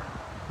in the morning.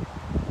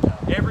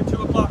 Every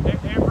 2 o'clock,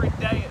 every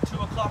day at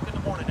 2 o'clock in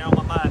the morning, now in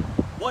my mind,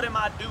 what am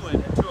I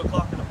doing at 2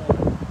 o'clock in the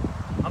morning?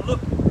 I'm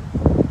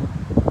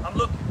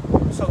looking.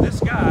 So this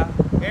guy,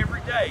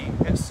 every day,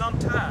 at some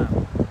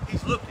time,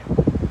 he's looking.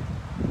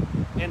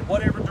 In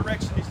whatever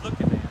direction he's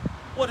looking in.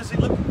 What is he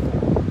looking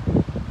for?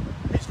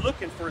 He's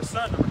looking for his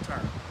son to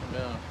return.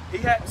 Yeah. He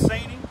hadn't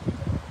seen him.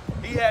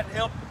 He hadn't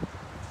helped him.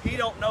 He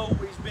don't know.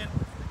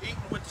 eating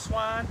with the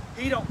swine.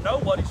 He don't know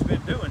what he's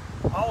been doing.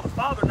 All the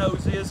Father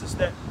knows is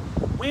that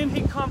when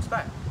he comes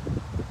back,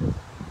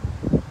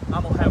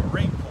 I'm going to have a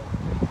ring for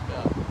him.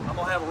 Yeah. I'm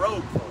going to have a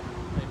robe for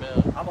him.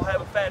 Amen. I'm going to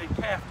have a fatted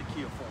calf to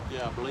kill for him.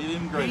 Yeah, believe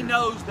him greater. He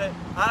knows that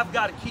I've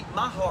got to keep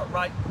my heart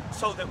right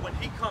so that when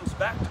he comes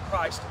back to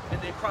Christ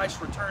and then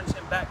Christ returns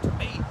him back to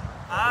me,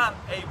 I'm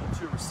able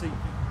to receive him.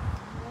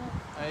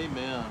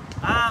 Amen.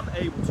 I'm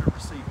able to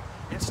receive him.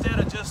 Instead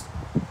of just,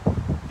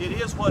 it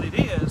is what it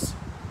is,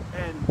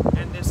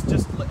 and it's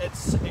just,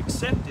 it's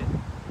accepted,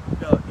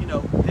 you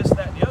know, this,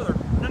 that, and the other.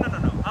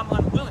 No. I'm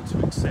unwilling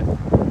to accept it.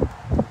 Amen.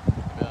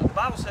 The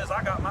Bible says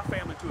I got my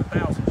family to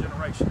 1,000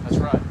 generations. That's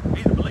right.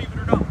 Either believe it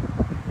or don't.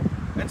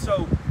 And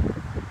so,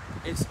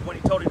 it's when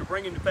he told him to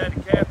bring him the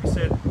fatted calf, he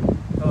said,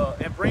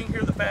 and bring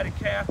here the fatted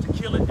calf to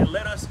kill it, and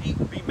let us eat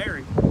and be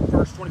merry.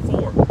 Verse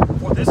 24.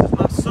 For this is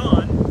my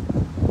son,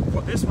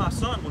 for this my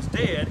son was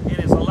dead and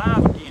is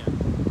alive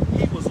again.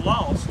 He was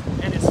lost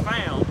and is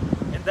found,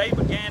 and they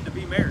began to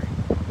be merry.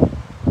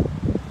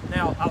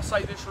 Now, I'll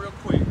say this real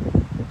quick.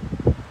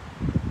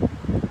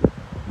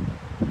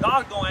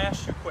 God's going to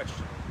ask you a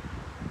question.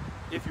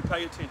 If you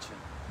pay attention,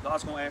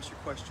 God's going to ask you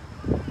a question.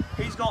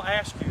 He's going to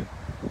ask you,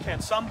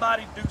 can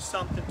somebody do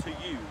something to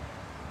you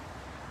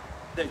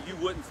that you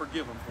wouldn't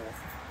forgive them for?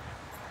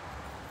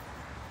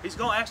 He's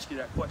going to ask you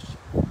that question.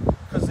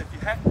 Because if you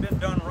haven't been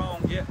done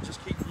wrong yet,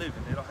 just keep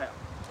living. It'll happen.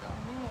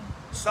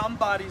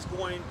 Somebody's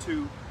going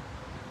to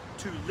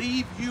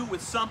leave you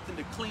with something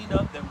to clean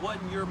up that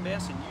wasn't your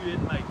mess and you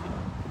didn't make it.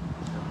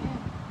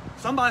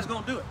 Somebody's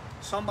going to do it.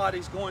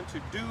 Somebody's going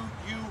to do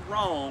you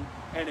wrong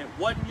and it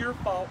wasn't your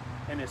fault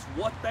and it's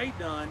what they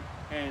done,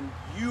 and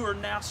you are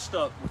now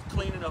stuck with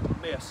cleaning up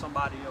a mess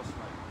somebody else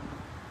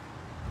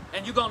made.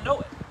 And you're going to know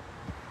it.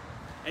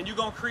 And you're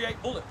going to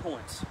create bullet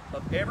points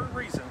of every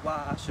reason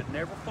why I should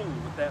never fool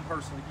with that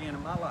person again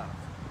in my life.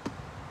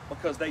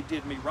 Because they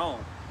did me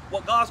wrong.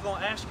 What God's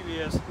going to ask you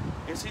is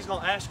he's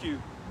going to ask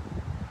you,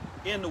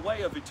 in the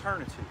way of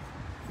eternity,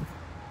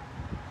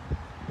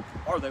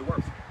 are they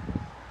worth it?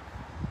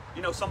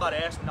 You know, somebody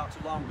asked me not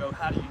too long ago,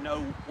 how do you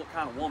know what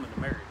kind of woman to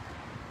marry?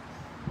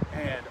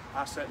 And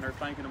I sat there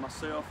thinking to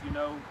myself, you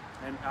know,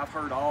 and I've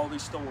heard all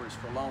these stories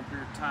for a long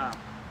period of time.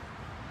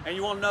 And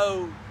you want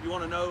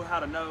to know how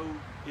to know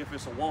if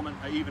it's a woman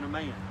or even a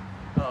man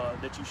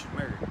that you should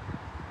marry.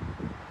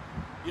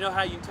 You know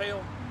how you can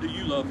tell? Do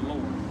you love the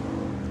Lord?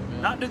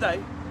 Amen. Not do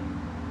they.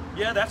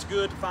 Yeah, that's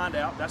good to find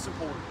out. That's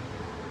important.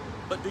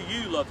 But do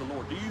you love the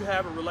Lord? Do you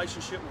have a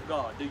relationship with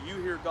God? Do you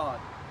hear God?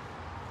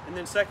 And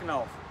then second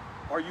off,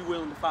 are you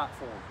willing to fight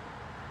for Him?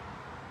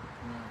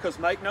 Because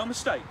make no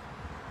mistake,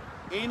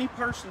 any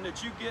person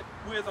that you get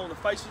with on the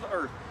face of the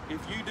earth, if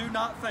you do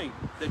not think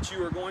that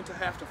you are going to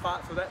have to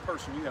fight for that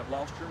person, you have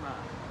lost your mind.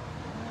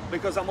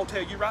 Because I'm going to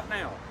tell you right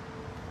now,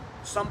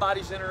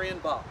 somebody's in her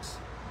inbox,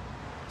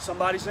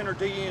 somebody's in her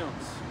DMs,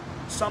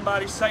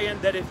 somebody's saying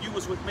that if you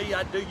was with me,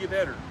 I'd do you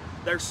better.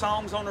 There's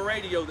songs on the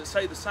radio that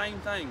say the same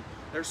thing.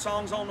 There's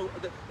songs on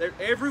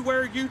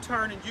everywhere you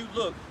turn and you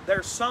look,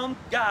 there's some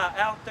guy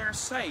out there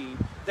saying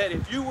that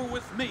if you were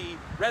with me,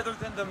 rather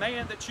than the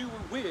man that you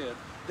were with,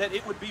 that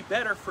it would be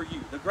better for you.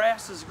 The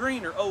grass is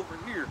greener over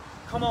here.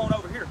 Come on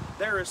over here.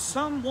 There is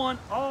someone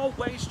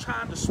always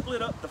trying to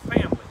split up the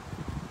family.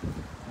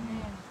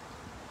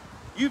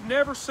 You've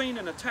never seen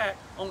an attack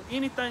on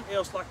anything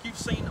else like you've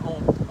seen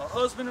on a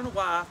husband and a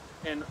wife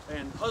and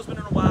husband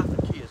and a wife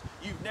and kids.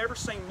 You've never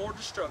seen more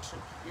destruction.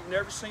 You've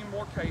never seen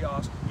more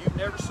chaos. You've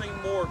never seen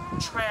more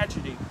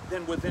tragedy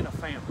than within a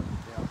family.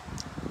 Yeah.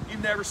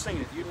 You've never seen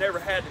it. You've never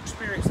had to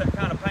experience that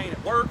kind of pain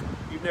at work.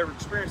 You've never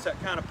experienced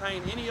that kind of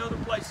pain any other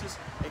places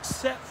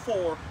except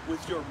for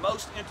with your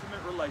most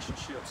intimate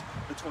relationships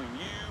between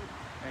you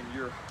and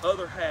your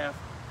other half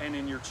and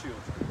in your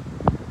children.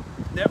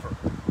 Never.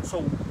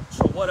 So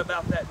what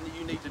about that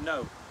you need to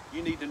know?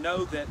 You need to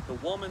know that the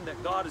woman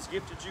that God has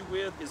gifted you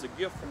with is a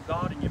gift from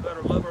God, and you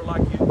better love her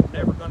like you're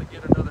never going to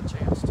get another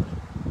chance to.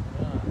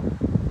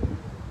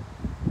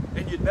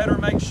 And you'd better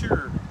make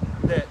sure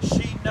that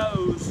she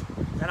knows,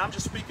 and I'm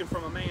just speaking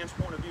from a man's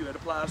point of view, it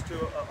applies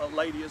to a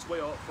lady as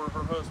well for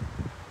her husband.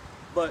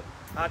 But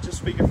I'm just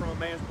speaking from a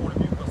man's point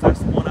of view because that's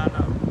the one I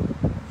know.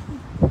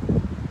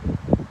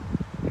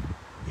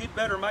 You'd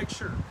better make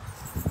sure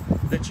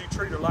that you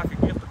treat her like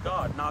a gift of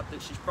God, not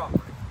that she's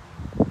property.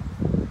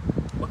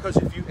 Because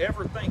if you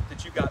ever think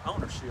that you got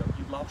ownership,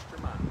 you've lost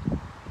your mind.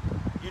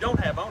 You don't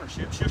have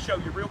ownership. She'll show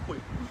you real quick.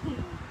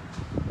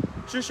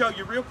 She'll show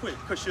you real quick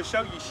because she'll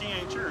show you she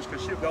ain't yours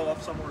because she'll go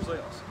off somewhere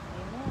else.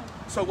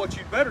 So what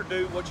you better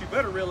do, what you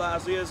better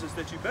realize is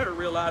that you better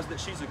realize that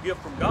she's a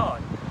gift from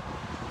God.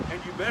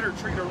 And you better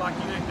treat her like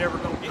you ain't never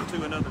going to get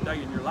to another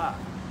day in your life.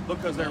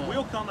 Because there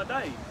will come a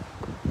day,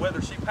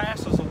 whether she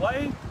passes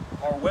away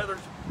or whether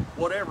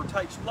whatever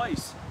takes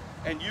place,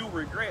 and you'll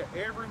regret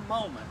every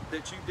moment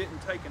that you didn't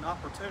take an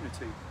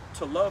opportunity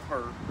to love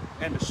her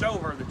and to show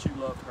her that you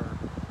loved her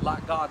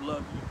like God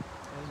loved you.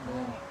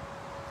 Amen.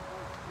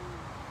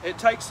 It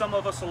takes some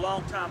of us a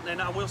long time,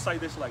 and I will say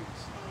this, ladies.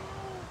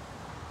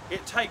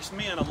 It takes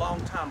men a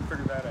long time to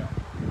figure that out.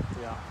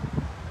 Yeah.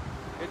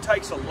 It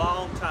takes a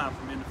long time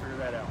for men to figure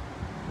that out.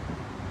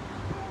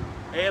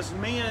 As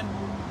men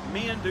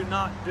do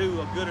not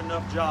do a good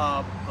enough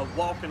job of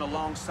walking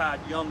alongside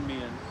young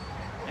men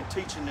and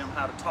teaching them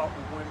how to talk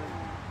with women,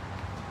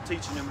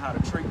 teaching them how to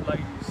treat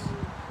ladies.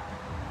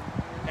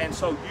 And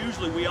so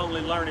usually we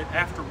only learn it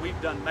after we've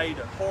done made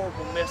a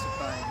horrible mess of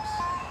things.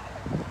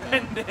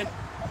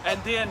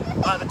 And then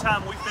by the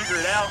time we figure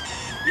it out,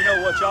 you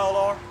know what y'all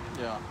are?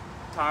 Yeah.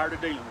 Tired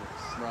of dealing with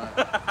us.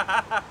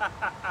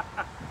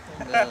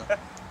 Right.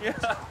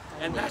 Yeah.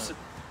 And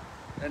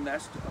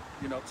that's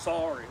you know,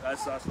 sorry.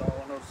 That's all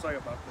I know to say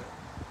about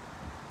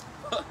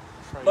that.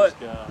 But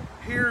God.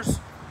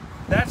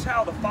 That's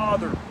how the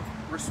father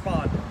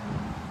responded.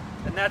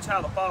 And that's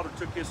how the father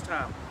took his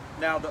time.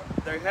 Now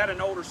they had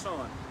an older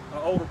son, an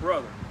older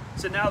brother.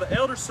 So now the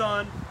elder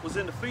son was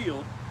in the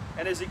field,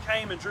 and as he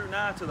came and drew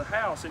nigh to the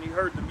house, and he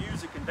heard the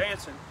music and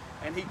dancing,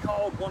 and he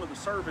called one of the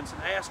servants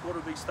and asked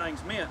what these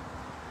things meant.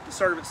 The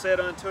servant said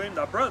unto him,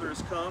 Thy brother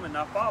is come, and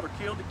thy father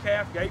killed the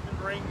calf, gave him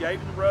the ring, gave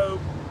him the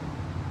robe,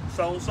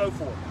 so on and so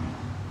forth.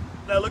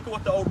 Now look at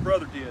what the older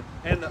brother did.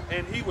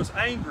 And he was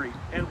angry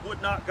and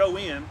would not go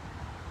in.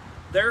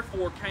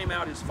 Therefore came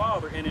out his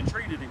father and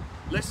entreated him.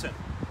 Listen,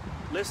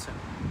 listen,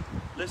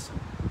 listen,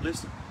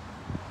 listen.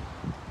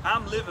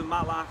 I'm living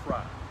my life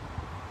right.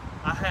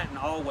 I hadn't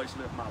always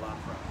lived my life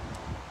right.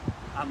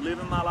 I'm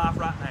living my life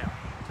right now,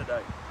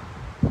 today.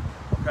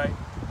 Okay?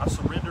 I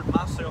surrendered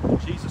myself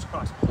to Jesus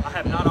Christ. I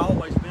have not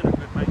always been a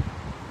good man.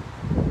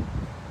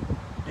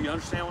 Do you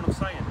understand what I'm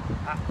saying?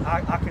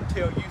 I can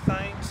tell you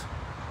things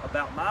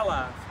about my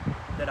life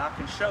that I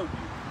can show you.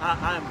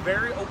 I am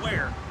very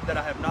aware that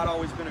I have not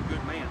always been a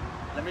good man.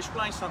 Let me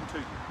explain something to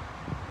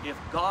you. If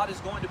God is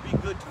going to be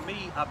good to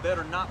me, I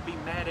better not be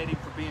mad at him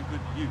for being good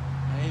to you.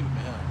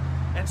 Amen.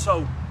 And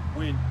so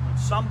when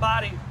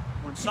somebody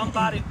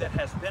that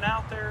has been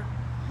out there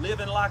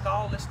living like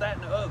all this, that,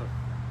 and the other,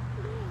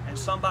 and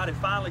somebody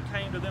finally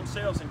came to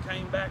themselves and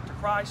came back to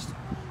Christ,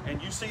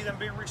 and you see them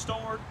being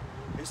restored,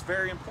 it's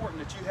very important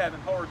that you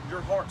haven't hardened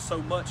your heart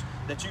so much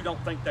that you don't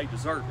think they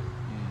deserve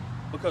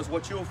it. Because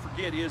what you'll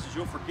forget is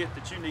you'll forget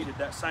that you needed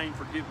that same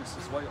forgiveness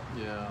as well.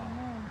 Yeah.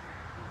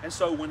 And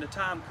so when the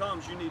time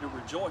comes, you need to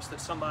rejoice that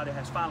somebody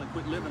has finally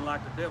quit living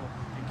like the devil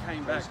and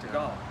came back to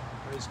God.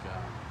 Praise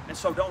God. And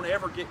so don't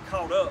ever get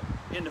caught up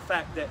in the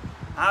fact that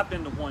I've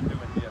been the one doing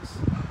this.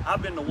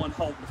 I've been the one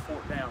holding the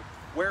fort down.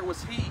 Where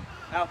was he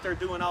out there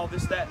doing all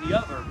this, that, and the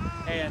other,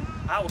 and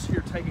I was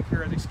here taking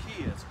care of these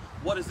kids?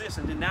 What is this?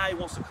 And then now he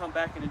wants to come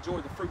back and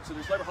enjoy the fruits of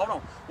his labor. Hold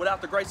on.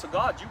 Without the grace of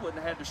God, you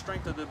wouldn't have had the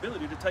strength or the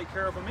ability to take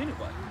care of them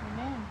anyway.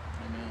 Amen.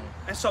 Amen.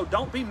 And so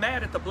don't be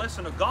mad at the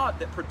blessing of God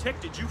that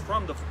protected you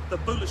from the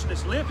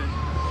foolishness living.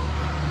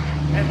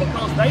 And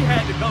because they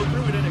had to go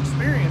through it and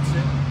experience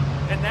it,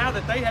 and now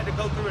that they had to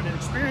go through it and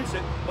experience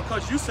it,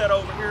 because you sat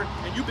over here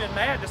and you've been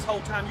mad this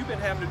whole time, you've been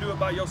having to do it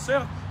by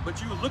yourself,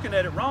 but you were looking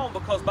at it wrong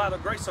because by the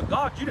grace of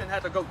God, you didn't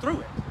have to go through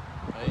it.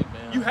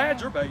 Amen. You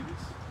had your babies.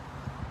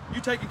 You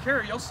taking care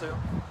of yourself.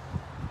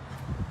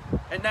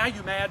 And now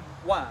you're mad.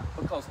 Why?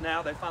 Because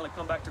now they finally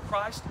come back to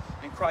Christ,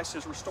 and Christ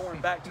is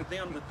restoring back to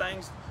them the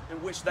things in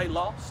which they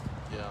lost.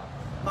 Yeah.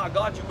 My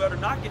God, you better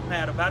not get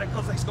mad about it,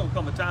 because there's going to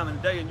come a time and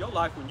a day in your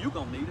life when you're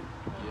going to need it.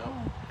 Yep.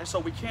 And so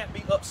we can't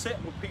be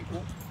upset with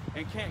people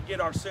and can't get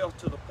ourselves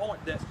to the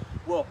point that,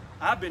 well,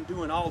 I've been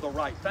doing all the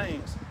right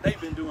things. They've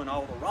been doing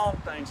all the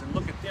wrong things, and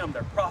look at them,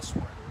 they're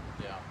prospering.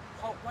 Yeah.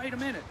 Oh, wait a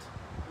minute.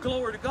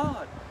 Glory to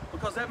God.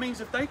 Because that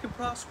means if they can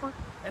prosper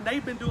and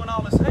they've been doing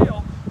all this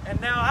hell,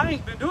 and now I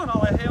ain't been doing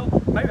all that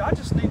hell, maybe I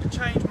just need to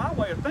change my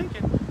way of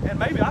thinking, and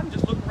maybe I can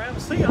just look around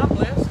and see I'm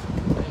blessed.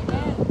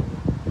 Amen.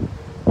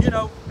 You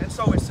know, and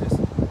so it's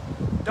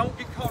don't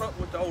get caught up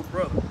with the old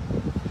brother.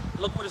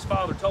 Look what his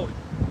father told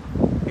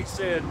him. He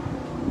said,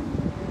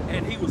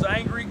 and he was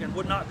angry and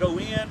would not go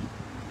in.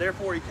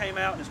 Therefore he came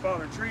out, and his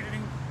father entreated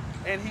him.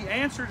 And he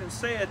answered and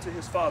said to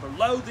his father,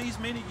 Lo, these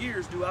many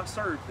years do I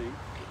serve thee,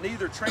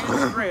 neither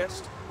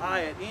transgressed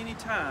I at any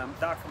time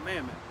thy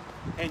commandment,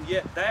 and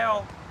yet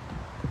thou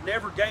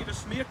never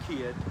gavest me a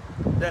kid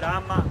that I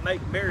might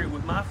make merry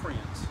with my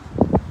friends.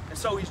 And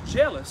so he's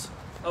jealous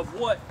of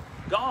what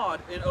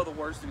God, in other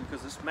words,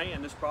 because this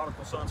man, this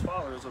prodigal son's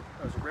father, is a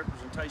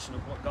representation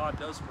of what God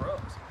does for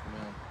us.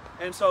 Amen.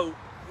 And so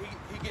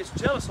he gets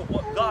jealous of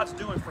what God's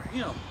doing for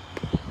him.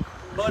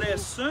 But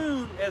as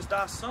soon as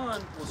thy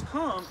son was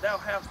come, thou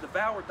hast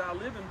devoured thy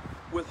living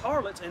with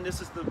harlots. And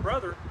this is the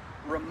brother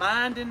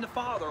reminding the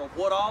father of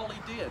what all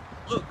he did.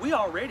 Look, we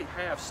already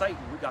have Satan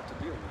we got to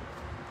deal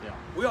with. Yeah.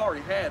 We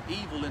already have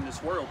evil in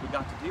this world we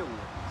got to deal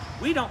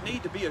with. We don't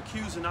need to be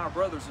accusing our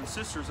brothers and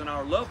sisters and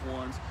our loved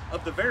ones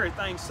of the very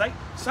things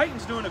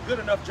Satan's doing a good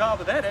enough job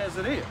of that as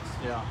it is.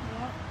 Yeah.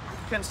 Yep.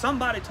 Can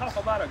somebody talk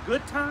about a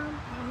good time?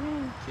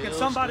 Can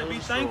somebody be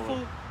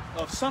thankful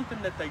of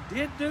something that they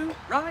did do,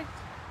 right?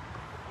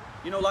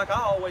 You know, like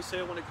I always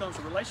say when it comes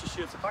to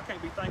relationships, if I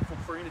can't be thankful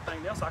for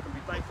anything else, I can be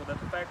thankful that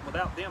the fact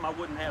without them, I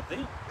wouldn't have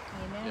them.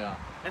 Amen. Yeah.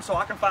 And so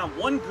I can find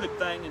one good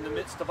thing in the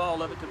midst of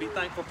all of it to be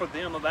thankful for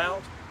them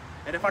about.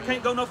 And if I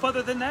can't go no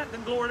further than that,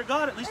 then glory to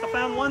God. At least I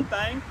found one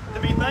thing to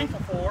be thankful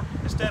for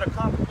instead of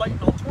contemplating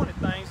on 20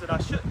 things that I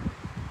shouldn't.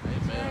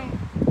 Amen.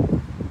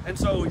 And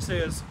so he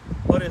says,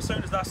 but as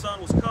soon as thy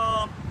son was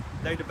come,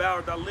 they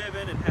devoured thy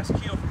living, and hast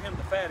killed for him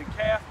the fatted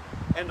calf.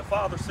 And the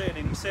father said,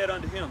 and he said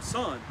unto him,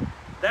 Son,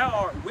 thou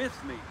art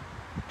with me,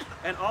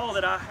 and all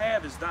that I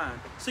have is thine.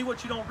 See,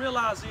 what you don't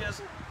realize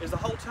is the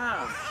whole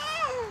time,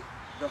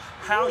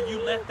 how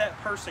you let that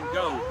person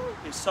go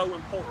is so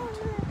important.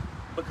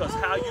 Because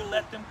how you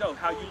let them go,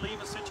 how you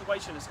leave a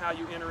situation is how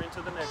you enter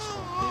into the next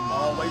one.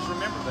 Always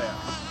remember that.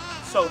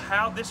 So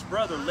how this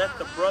brother let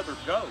the brother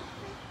go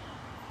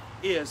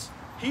is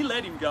he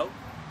let him go,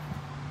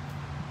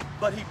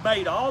 but he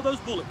made all those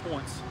bullet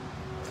points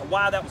of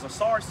why that was a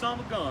sorry son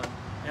of a gun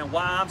and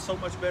why I'm so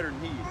much better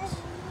than he is.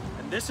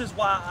 And this is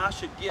why I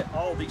should get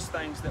all these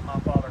things that my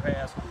father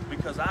has,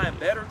 because I am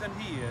better than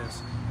he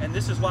is, and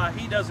this is why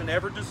he doesn't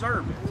ever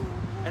deserve it.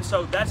 And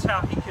so that's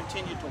how he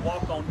continued to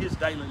walk on his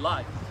daily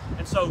life.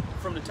 And so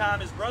from the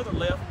time his brother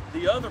left,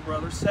 the other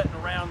brother sitting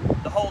around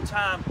the whole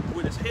time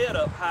with his head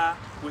up high,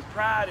 with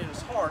pride in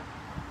his heart,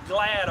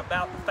 glad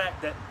about the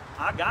fact that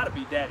I gotta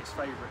be daddy's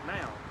favorite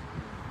now.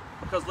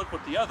 Because look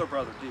what the other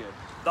brother did.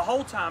 The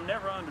whole time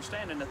never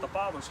understanding that the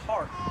father's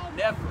heart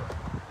never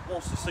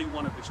wants to see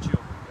one of his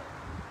children go.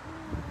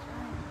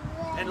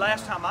 And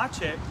last time I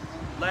checked,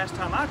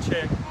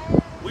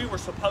 we were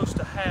supposed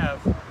to have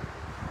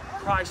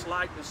Christ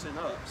likeness in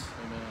us.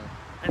 Amen.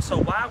 And so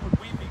why would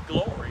we be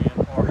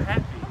glorying or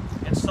happy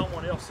in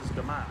someone else's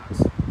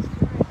demise?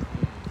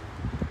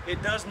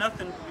 It does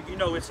nothing, you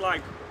know, it's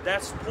like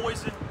that's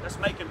poison, that's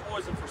making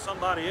poison for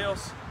somebody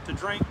else to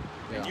drink,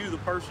 and you the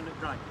person that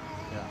drank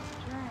it. Yeah.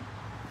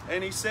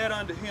 And he said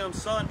unto him,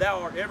 Son,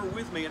 thou art ever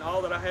with me, and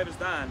all that I have is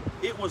thine.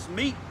 It was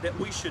meet that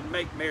we should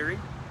make merry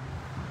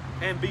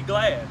and be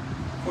glad,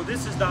 for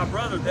this is thy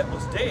brother that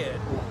was dead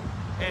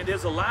and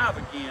is alive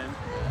again,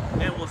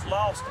 and was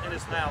lost and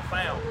is now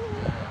found.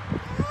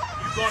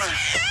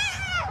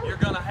 You're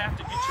gonna have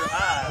to get your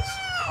eyes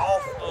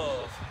off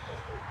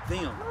of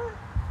them,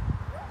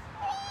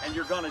 and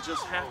you're gonna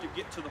just have to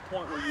get to the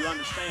point where you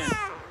understand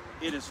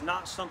it is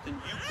not something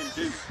you can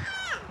do.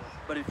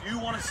 But if you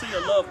want to see a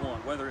loved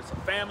one, whether it's a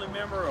family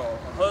member or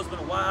a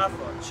husband, a wife,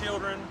 or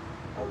children,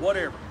 or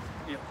whatever,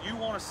 if you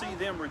want to see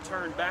them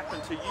return back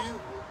unto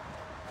you,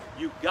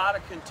 you've got to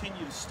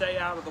continue to stay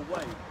out of the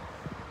way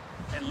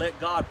and let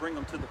God bring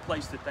them to the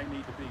place that they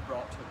need to be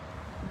brought to.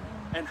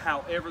 And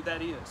however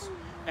that is.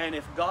 And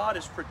if God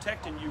is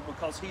protecting you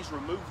because he's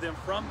removed them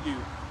from you,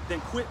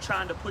 then quit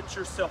trying to put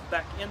yourself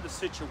back in the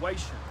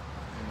situation,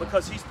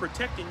 because he's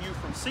protecting you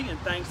from seeing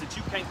things that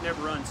you can't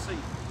never unsee.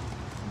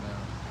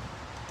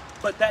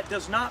 But that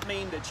does not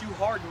mean that you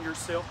harden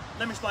yourself.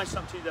 Let me explain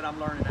something to you that I'm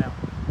learning now.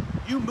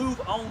 You move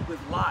on with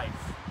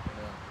life.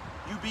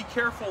 You be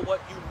careful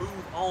what you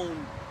move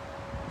on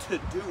to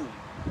doing,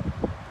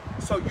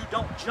 so you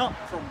don't jump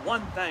from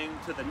one thing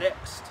to the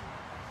next.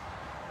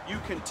 You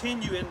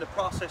continue in the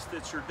process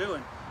that you're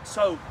doing.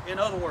 So, in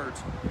other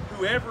words,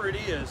 whoever it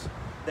is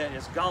that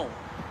is gone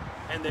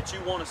and that you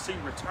want to see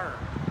return,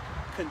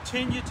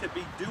 continue to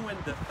be doing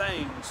the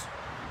things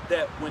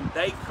that when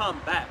they come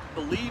back,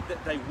 believe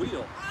that they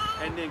will,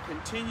 and then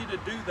continue to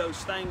do those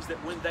things that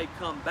when they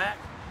come back,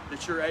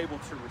 that you're able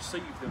to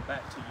receive them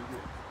back to you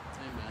with.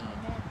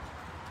 Amen.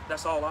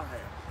 That's all I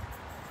have.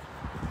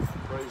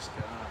 Praise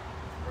God.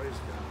 Praise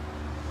God.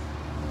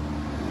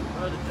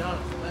 Brother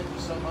Jonathan, thank you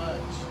so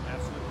much.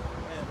 Absolutely.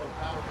 Man, what a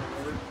powerful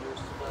word for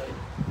us today.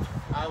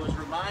 I was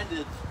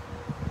reminded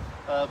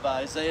of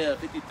Isaiah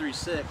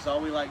 53:6.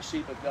 All we like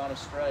sheep have gone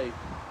astray.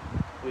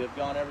 We have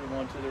gone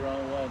everyone to their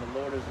own way, and the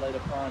Lord has laid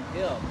upon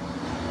him,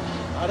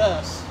 not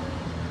us,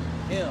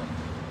 him,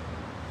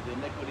 the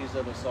iniquities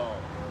of us all.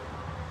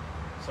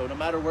 So no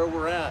matter where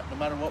we're at, no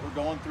matter what we're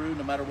going through,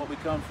 no matter what we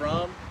come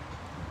from,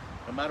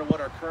 no matter what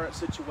our current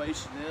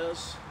situation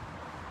is,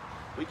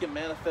 we can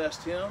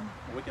manifest him,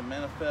 or we can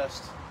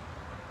manifest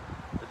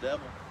the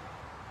devil.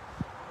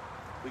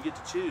 We get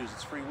to choose.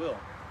 It's free will.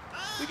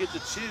 We get to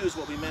choose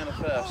what we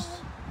manifest.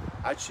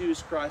 I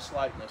choose Christ's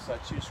likeness. I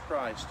choose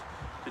Christ.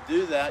 To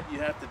do that, you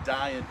have to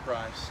die in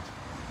Christ.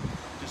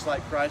 Just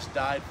like Christ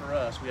died for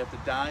us, we have to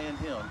die in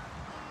him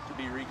to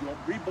be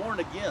reborn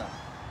again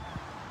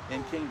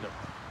in kingdom.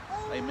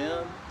 Amen?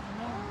 Amen.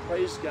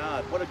 Praise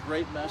God. What a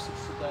great message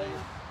today.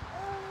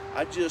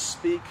 I just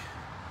speak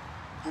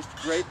just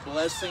great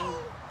blessing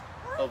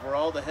over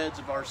all the heads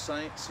of our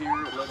saints here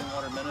at Living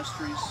Water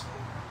Ministries.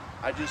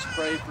 I just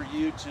pray for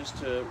you just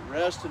to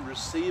rest and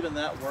receive in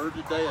that word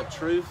today of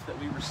truth that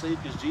we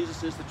receive, because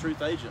Jesus is the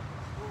truth agent.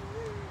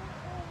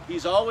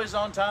 He's always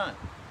on time.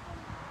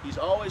 He's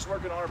always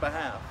working on our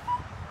behalf.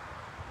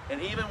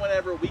 And even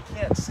whenever we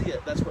can't see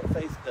it, that's what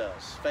faith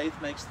does. Faith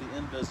makes the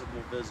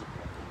invisible visible.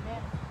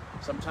 Amen.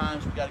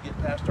 Sometimes we got to get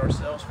past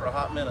ourselves for a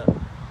hot minute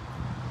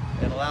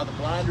and allow the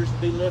blinders to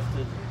be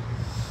lifted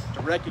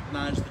to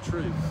recognize the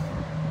truth.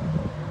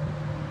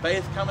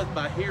 Faith cometh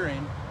by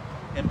hearing,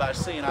 and by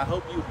seeing. I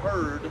hope you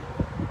heard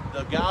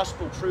the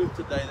gospel truth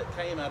today that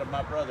came out of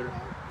my brother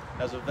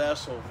as a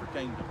vessel for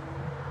kingdom.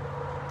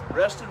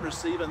 rest in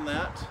receiving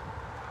that.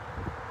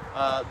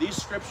 These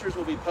scriptures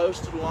will be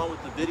posted along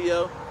with the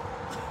video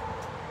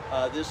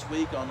this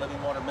week on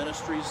Living Water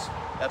Ministries,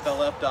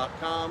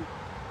 FLF.com.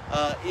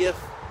 If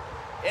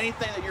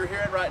anything that you're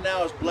hearing right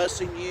now is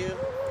blessing you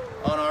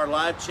on our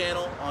live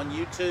channel on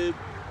YouTube,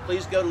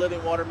 please go to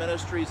Living Water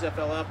Ministries,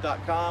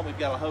 FLF.com. We've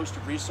got a host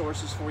of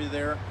resources for you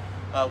there.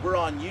 We're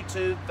on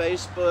YouTube,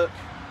 Facebook,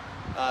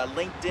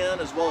 LinkedIn,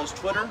 as well as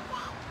Twitter.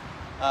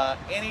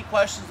 Any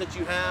questions that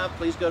you have,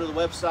 please go to the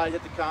website,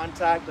 hit the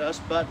Contact Us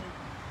button.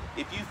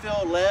 If you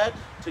feel led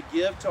to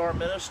give to our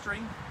ministry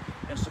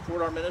and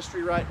support our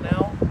ministry right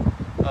now,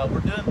 we're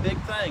doing big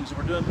things.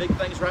 We're doing big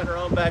things right in our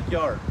own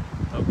backyard.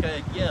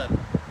 Okay, again,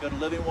 go to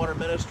Living Water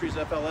Ministries,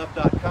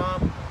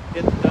 FLF.com,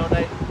 hit the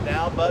Donate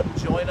Now button,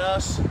 join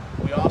us.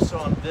 We also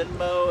on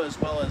Venmo as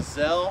well as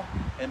Zelle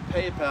and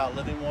PayPal,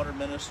 Living Water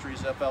Ministries,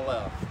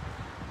 FLF.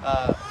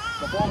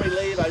 Before we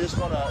leave, I just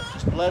want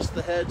to bless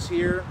the heads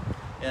here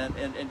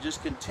and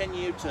just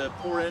continue to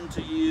pour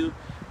into you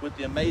with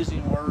the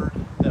amazing word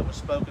that was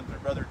spoken through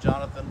Brother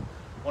Jonathan,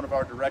 one of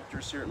our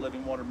directors here at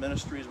Living Water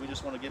Ministries. We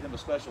just want to give him a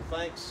special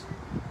thanks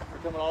for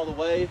coming all the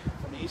way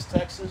from East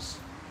Texas,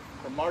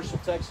 from Marshall,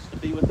 Texas, to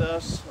be with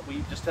us.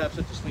 We just have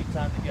such a sweet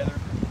time together.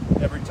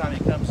 Every time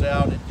he comes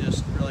out, it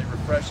just really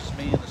refreshes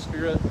me in the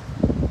spirit,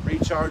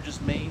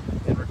 recharges me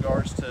in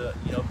regards to,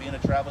 you know, being a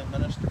traveling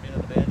minister, being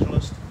an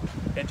evangelist,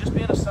 and just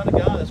being a son of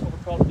God. That's what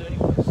we're called to do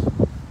anyways.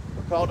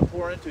 We're called to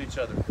pour into each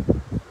other.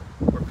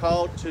 We're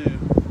called to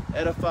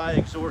edify,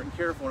 exhort, and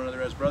care for one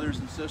another as brothers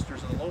and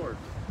sisters in the Lord.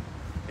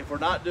 If we're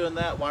not doing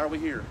that, why are we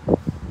here?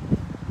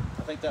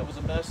 I think that was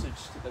a message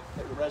that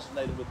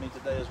resonated with me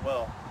today as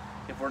well.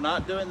 If we're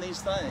not doing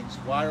these things,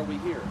 why are we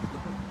here?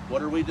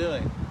 What are we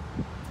doing?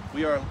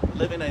 We are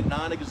living a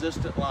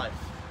non-existent life.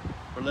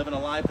 We're living a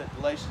life that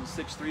Galatians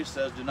 6:3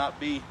 says, do not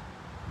be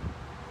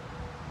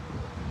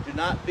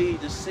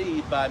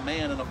deceived by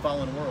man in a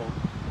fallen world.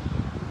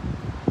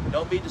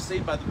 Don't be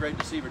deceived by the great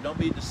deceiver. Don't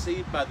be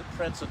deceived by the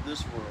prince of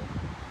this world.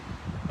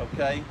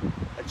 Okay?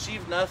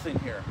 Achieve nothing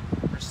here.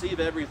 Receive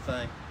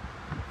everything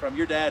from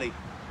your daddy,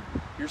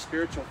 your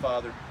spiritual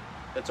father,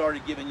 that's already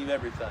given you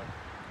everything.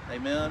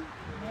 Amen?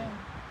 Amen.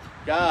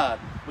 God,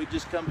 we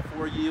just come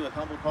before you with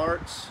humbled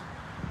hearts,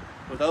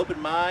 with open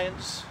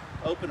minds,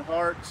 open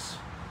hearts,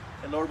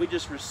 and Lord, we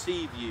just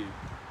receive you.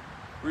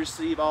 We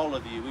receive all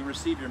of you. We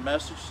receive your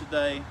message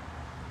today.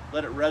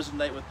 Let it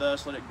resonate with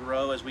us. Let it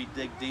grow as we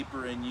dig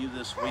deeper in you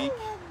this week.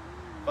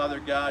 Father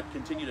God,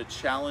 continue to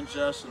challenge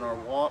us in our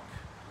walk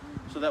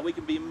so that we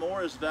can be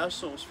more as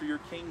vessels for your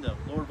kingdom.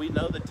 Lord, we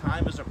know that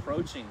time is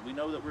approaching. We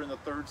know that we're in the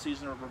third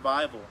season of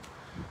revival.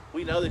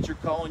 We know that you're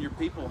calling your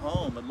people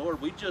home. And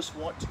Lord, we just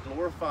want to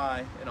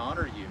glorify and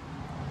honor you.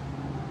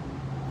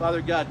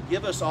 Father God,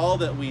 give us all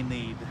that we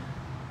need.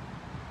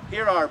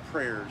 Hear our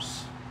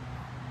prayers.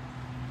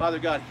 Father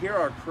God, hear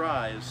our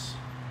cries.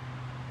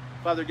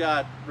 Father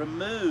God,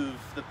 remove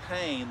the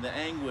pain, the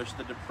anguish,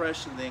 the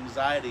depression, the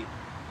anxiety,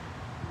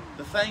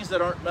 the things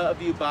that aren't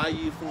of you, by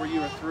you, for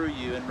you, or through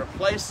you, and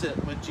replace it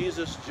with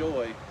Jesus'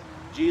 joy,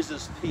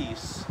 Jesus'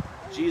 peace,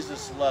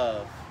 Jesus'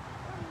 love.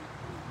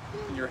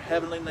 In your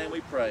heavenly name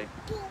we pray.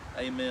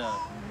 Amen.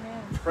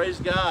 Amen. Praise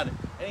God.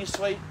 Any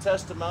sweet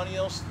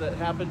testimonials that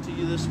happened to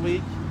you this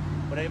week?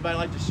 Would anybody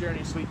like to share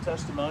any sweet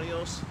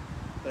testimonials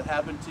that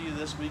happened to you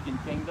this week in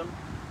Kingdom?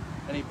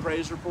 Any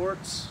praise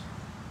reports?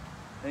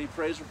 Any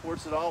praise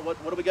reports at all?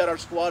 What do we got our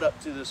squad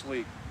up to this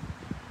week?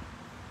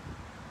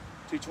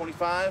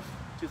 225?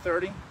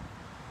 230?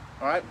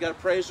 All right, we got a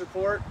praise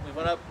report. We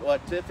went up, what,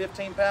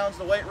 15 pounds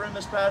in the weight room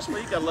this past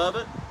week. I love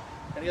it.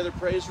 Any other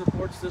praise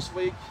reports this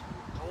week?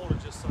 I want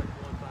to just say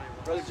one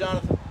thing. Brother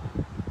Jonathan,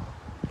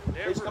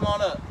 please come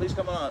on up. Please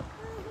come on up.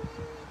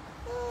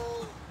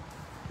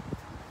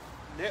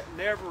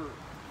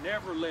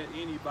 Never let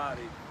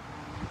anybody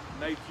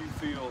make you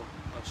feel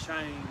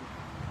ashamed,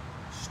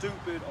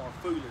 stupid, or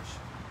foolish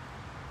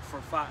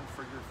for fighting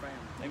for your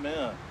family.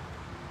 Amen.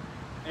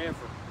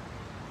 Ever.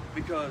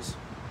 Because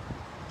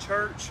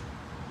church,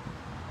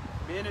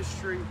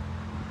 ministry,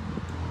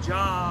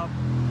 job,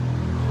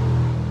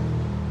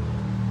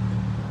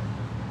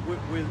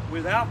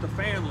 without the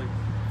family,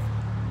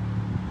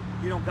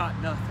 you don't got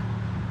nothing.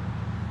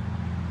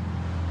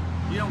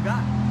 You don't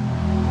got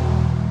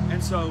it.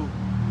 And so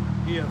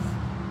if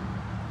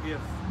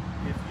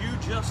you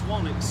just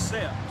won't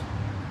accept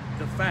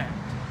the fact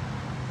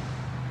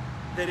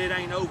that it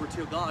ain't over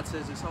till God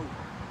says it's over,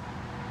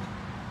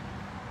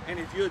 and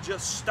if you'll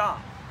just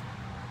stop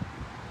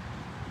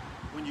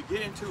when you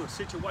get into a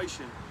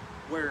situation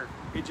where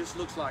it just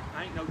looks like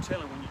ain't no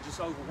telling, when you're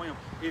just overwhelmed,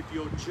 if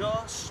you'll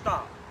just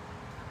stop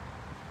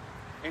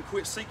and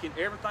quit seeking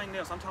everything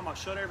else, I'm talking about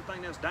shut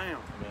everything else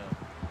down,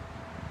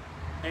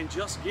 and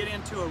just get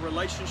into a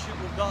relationship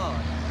with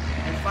God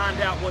and find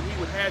out what He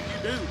would have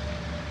you do.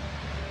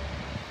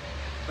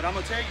 But I'm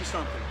going to tell you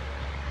something.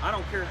 I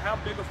don't care how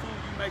big a fool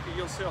you make of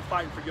yourself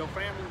fighting for your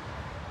family,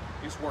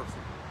 it's worth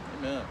it.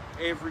 Amen.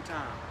 Every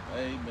time.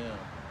 Amen.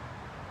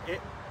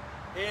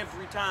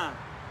 Every time.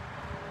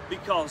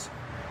 Because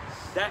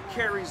that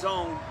carries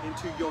on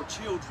into your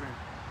children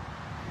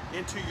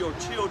into your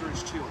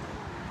children's children.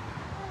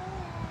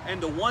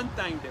 And the one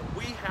thing that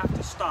we have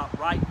to stop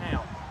right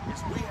now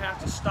is we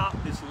have to stop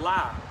this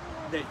lie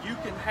that you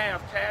can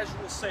have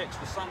casual sex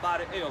with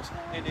somebody else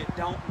and it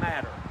don't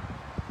matter.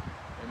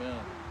 Amen.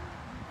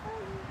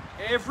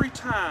 Every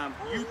time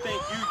you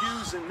think you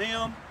using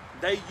them,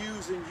 they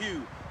using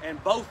you.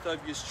 And both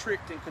of you is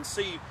tricked and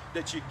conceived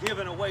that you're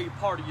giving away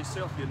part of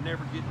yourself you'll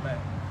never get back.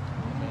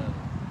 Amen.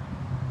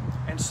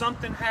 And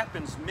something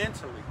happens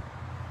mentally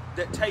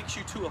that takes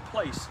you to a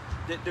place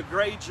that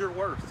degrades your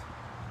worth.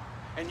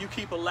 And you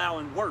keep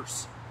allowing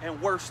worse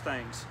and worse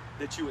things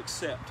that you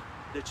accept,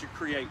 that you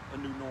create a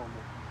new normal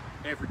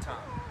every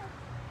time.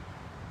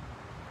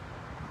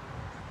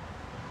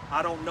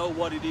 I don't know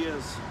what it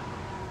is.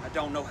 I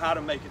don't know how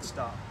to make it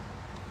stop.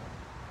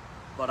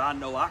 But I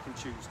know I can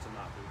choose to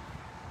not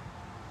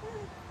do it.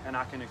 And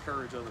I can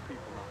encourage other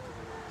people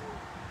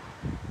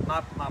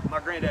not to do it. My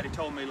granddaddy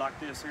told me like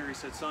this here. He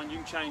said, son, you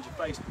can change your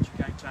face, but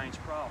you can't change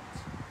your problems.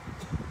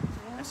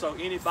 And so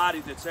anybody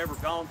that's ever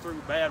gone through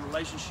a bad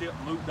relationship,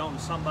 moved on to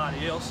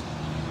somebody else,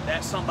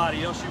 that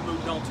somebody else you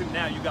moved on to,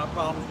 now you got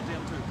problems with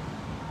them too.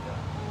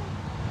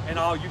 And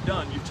all you've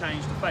done, you've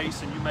changed the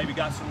face and you maybe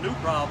got some new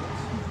problems,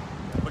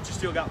 but you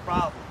still got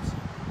problems.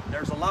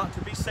 There's a lot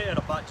to be said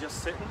about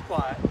just sitting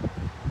quiet,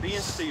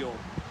 being still,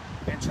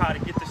 and try to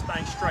get this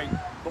thing straight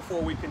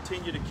before we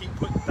continue to keep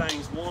putting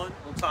things one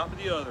on top of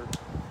the other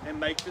and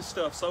make this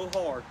stuff so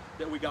hard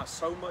that we got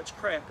so much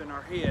crap in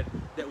our head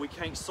that we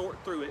can't sort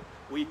through it,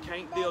 we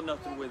can't deal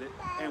nothing with it,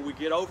 and we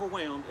get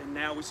overwhelmed, and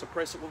now we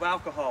suppress it with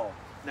alcohol.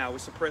 Now we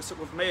suppress it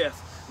with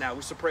meth. Now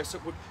we suppress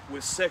it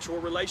with sexual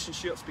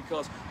relationships,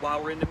 because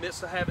while we're in the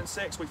midst of having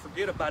sex, we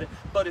forget about it.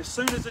 But as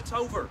soon as it's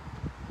over,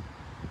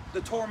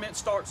 the torment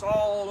starts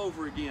all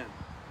over again.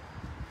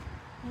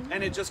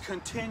 And it just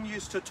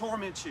continues to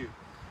torment you.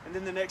 And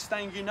then the next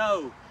thing you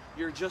know,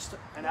 you're just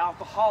an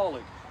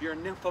alcoholic. You're a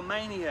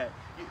nymphomaniac.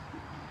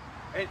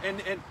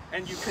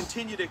 And you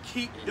continue to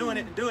keep doing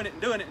it and doing it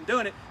and doing it and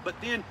doing it.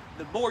 But then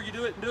the more you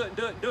do it and do it and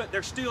do it and do it,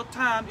 there's still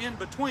time in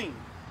between.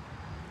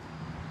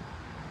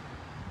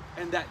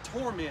 And that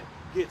torment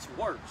gets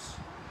worse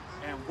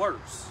and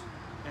worse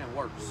and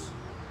worse.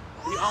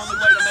 The only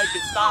way to make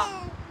it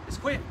stop is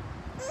quit.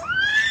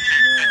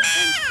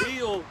 And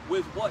deal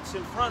with what's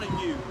in front of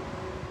you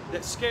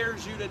that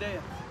scares you to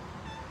death.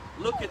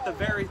 Look at the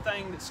very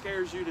thing that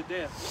scares you to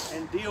death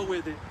and deal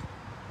with it.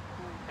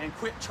 And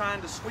quit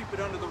trying to sweep it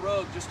under the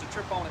rug just to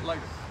trip on it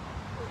later.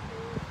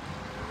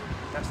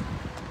 That's it.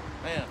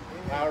 Man,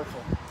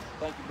 powerful.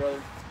 Thank you,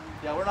 brother.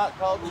 Yeah, we're not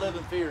called to live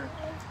in fear.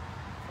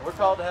 We're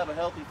called to have a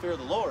healthy fear of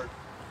the Lord,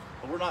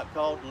 but we're not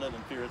called to live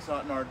in fear. It's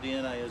not in our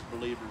DNA as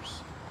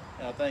believers.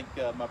 And I think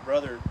my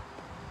brother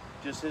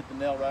just hit the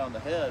nail right on the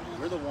head.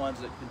 We're the ones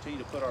that continue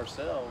to put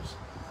ourselves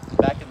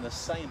back in the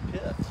same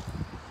pit.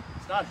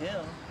 It's not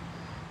him.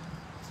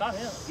 It's not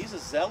him. He's a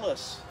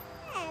zealous,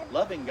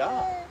 loving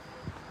God.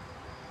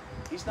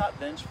 He's not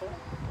vengeful.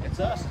 It's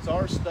us. It's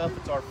our stuff.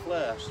 It's our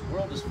flesh. The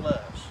world is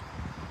flesh.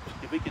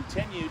 If we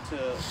continue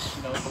to,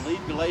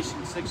 believe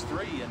Galatians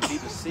 6:3 and be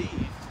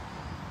deceived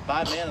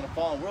by man in a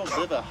fallen world,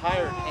 live a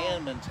hired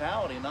hand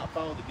mentality and not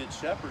follow the good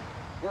shepherd,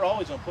 we're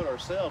always going to put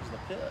ourselves in the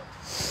pit.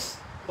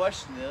 The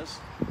question is,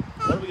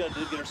 what are we going to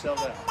do to get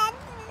ourselves out?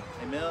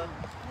 Amen?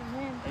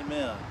 Amen.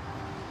 Amen.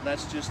 And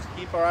that's just to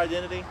keep our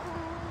identity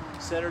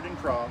centered in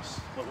cross,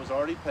 what was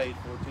already paid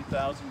for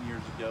 2,000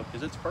 years ago,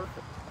 because it's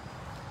perfect.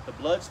 The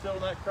blood spilled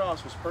on that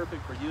cross was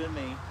perfect for you and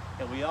me,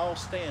 and we all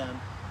stand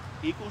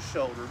equal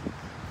shoulder.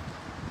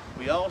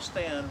 We all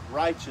stand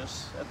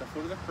righteous at the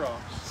foot of the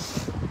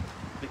cross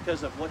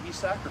because of what he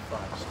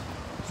sacrificed.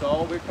 So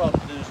all we're called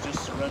to do is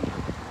just surrender.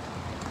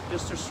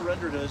 Just to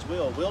surrender to his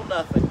will. Will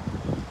nothing.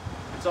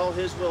 It's all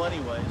his will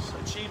anyways.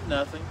 Achieve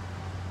nothing.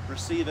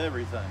 Receive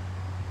everything.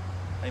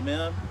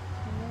 Amen?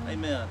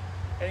 Amen.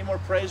 Any more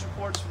praise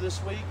reports for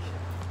this week?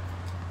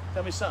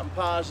 Tell me something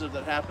positive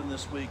that happened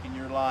this week in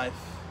your life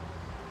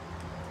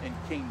in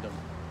Kingdom.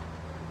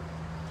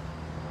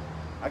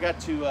 I got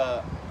to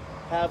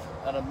have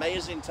an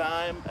amazing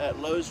time at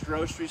Lowe's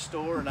grocery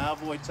store in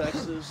Alvoy,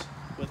 Texas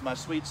with my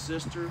sweet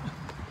sister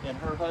and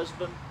her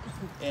husband.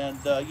 And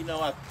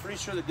I'm pretty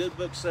sure the good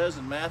book says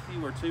in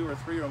Matthew, where 2 or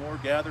 3 or more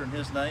gather in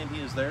his name,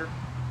 he is there.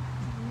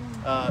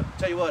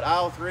 Tell you what,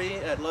 aisle 3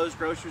 at Lowe's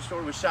grocery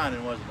store was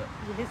shining, wasn't it?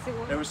 Yes, it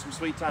was. There was some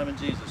sweet time in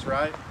Jesus,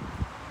 right?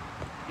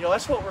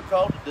 That's what we're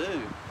called to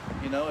do.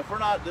 If we're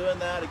not doing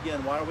that,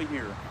 again, why are we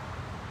here?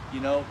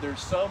 There's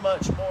so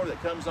much more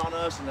that comes on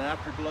us, an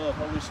afterglow of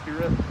Holy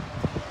Spirit,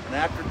 an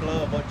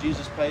afterglow of what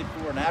Jesus paid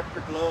for, an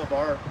afterglow of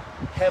our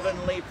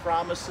heavenly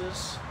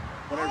promises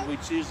whenever we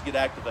choose to get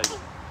activated.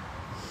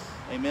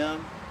 Amen.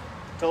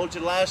 Told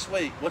you last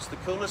week, what's the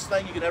coolest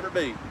thing you could ever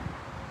be?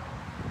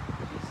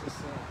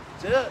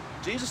 That's it.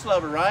 Jesus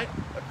lover, right?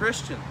 A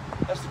Christian.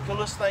 That's the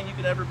coolest thing you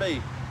can ever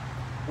be.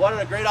 What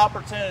a great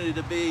opportunity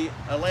to be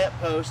a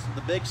lamppost in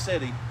the big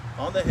city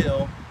on the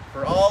hill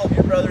for all of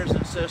your brothers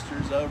and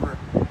sisters over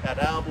at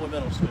Alvoy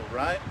Middle School,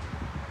 right?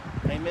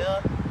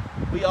 Amen.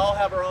 We all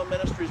have our own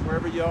ministries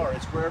wherever you are.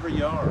 It's wherever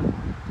you are.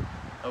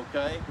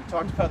 Okay? We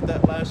talked about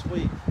that last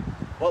week.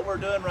 What we're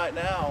doing right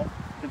now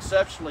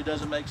conceptually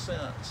doesn't make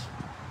sense,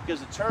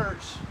 because the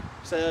church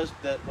says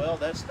that, well,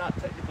 that's not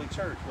technically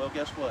church. Well,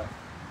 guess what?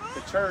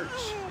 The church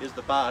is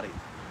the body.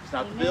 It's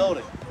not the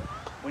building.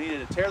 We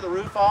need to tear the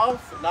roof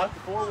off, knock the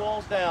four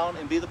walls down,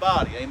 and be the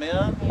body.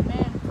 Amen?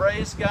 Amen.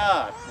 Praise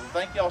God. Well,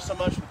 thank y'all so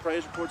much for the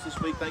praise reports this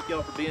week. Thank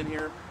y'all for being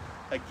here.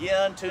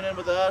 Again, tune in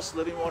with us,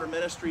 Living Water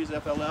Ministries,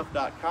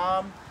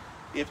 FLF.com.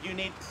 If you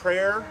need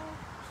prayer,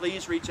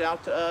 please reach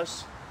out to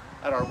us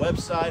at our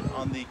website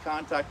on the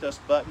Contact Us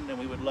button, and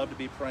we would love to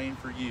be praying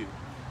for you.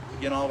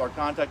 Again, all of our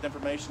contact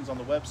information is on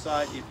the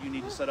website if you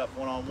need to set up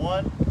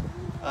one-on-one.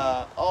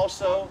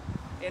 Also,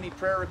 any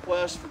prayer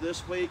requests for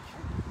this week?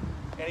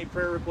 Any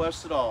prayer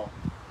requests at all?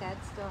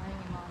 Dad's still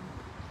hanging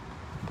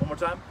on. One more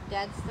time.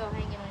 Dad's still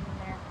hanging on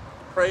in there.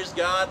 Praise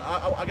God.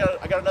 I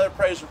got another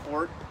praise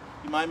report.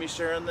 You mind me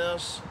sharing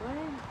this? Go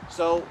ahead.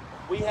 So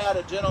we had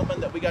a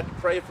gentleman that we got to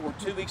pray for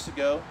 2 weeks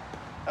ago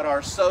at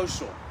our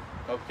social,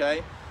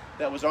 okay,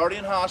 that was already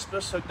in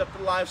hospice, hooked up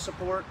to life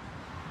support.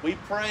 We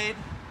prayed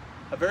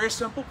a very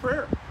simple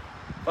prayer.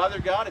 Father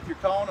God, if you're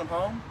calling him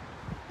home,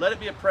 let it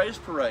be a praise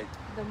parade.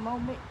 The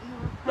moment you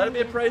were Let it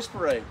be a praise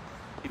parade.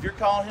 If you're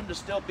calling him to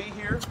still be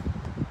here,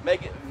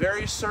 make it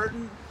very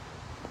certain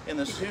in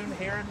the soon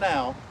here and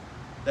now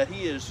that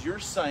he is your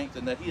saint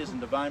and that he is in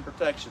divine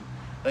protection.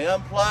 They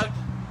unplugged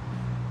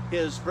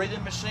his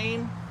breathing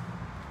machine.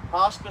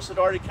 Hospice had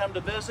already come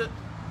to visit.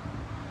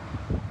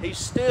 He's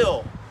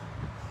still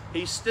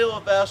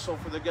a vessel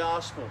for the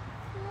gospel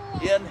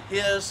in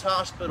his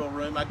hospital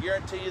room. I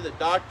guarantee you that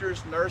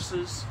doctors,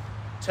 nurses,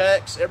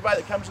 techs,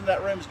 everybody that comes in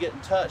that room is getting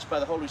touched by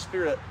the Holy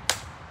Spirit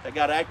that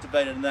got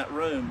activated in that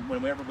room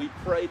whenever we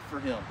prayed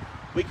for him.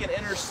 We can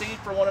intercede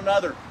for one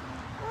another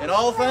in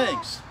all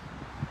things.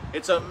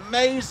 It's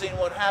amazing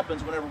what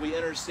happens whenever we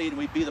intercede and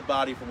we be the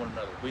body for one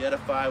another. We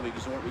edify, we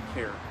exhort, we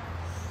care.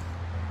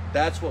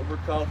 That's what we're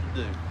called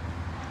to do.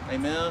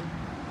 Amen.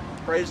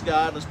 Praise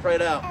God. Let's pray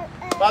it out.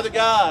 Father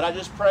God, I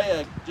just pray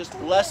a just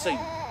blessing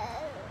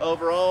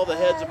over all the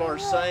heads of our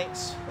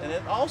saints, and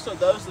then also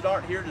those that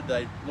aren't here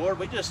today. Lord,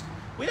 we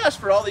ask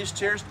for all these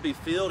chairs to be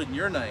filled in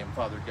your name,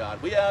 Father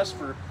God. We ask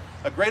for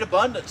a great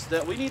abundance,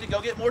 that we need to go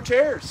get more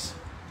chairs.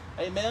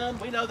 Amen.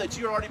 We know that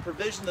you already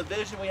provisioned the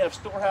vision. We have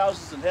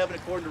storehouses in heaven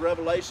according to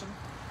Revelation,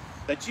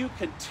 that you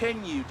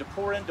continue to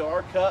pour into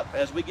our cup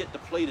as we get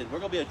depleted. We're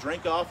going to be a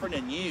drink offering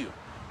in you.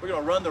 We're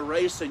going to run the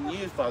race in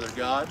you, Father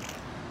God.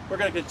 We're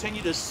going to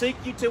continue to seek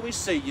you till we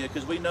see you,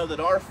 because we know that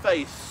our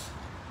faith,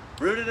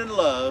 rooted in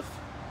love,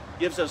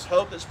 gives us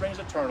hope that springs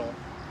eternal,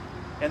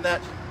 and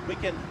that we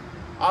can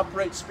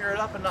operate spirit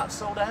up and not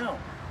soul down.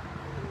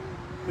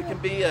 We can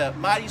be a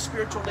mighty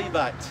spiritual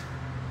Levite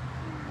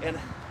and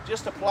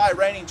just apply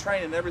reigning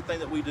training in everything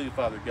that we do,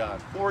 Father God,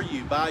 for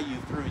you, by you,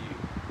 through you.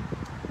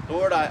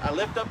 Lord, I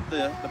lift up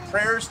the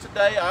prayers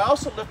today. I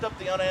also lift up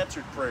the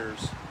unanswered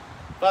prayers.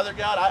 Father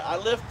God, I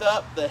lift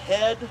up the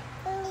head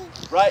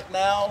right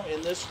now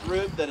in this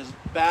group that is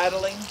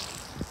battling.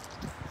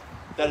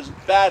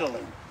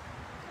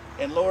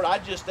 And Lord, I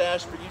just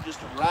ask for you just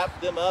to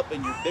wrap them up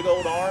in your big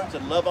old arms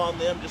and love on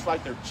them just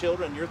like they're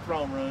children in your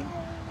throne room,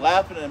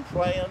 laughing and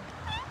praying,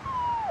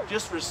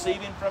 just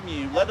receiving from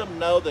you. Let them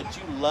know that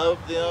you love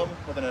them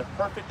with a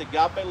perfect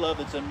agape love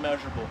that's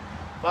immeasurable.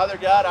 Father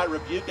God, I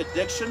rebuke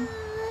addiction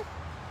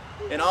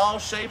in all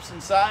shapes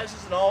and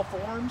sizes and all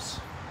forms.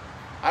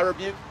 I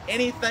rebuke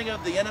anything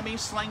of the enemy,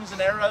 slings and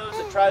arrows,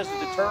 that tries to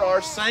deter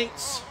our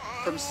saints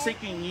from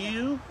seeking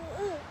you.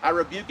 I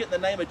rebuke it in the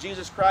name of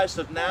Jesus Christ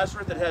of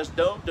Nazareth, that has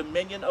no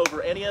dominion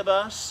over any of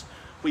us.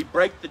 We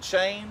break the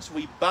chains.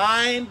 We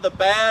bind the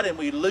bad and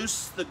we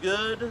loose the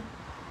good,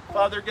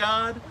 Father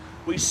God.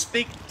 We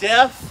speak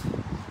death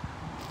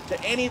to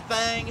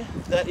anything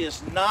that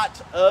is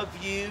not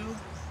of you,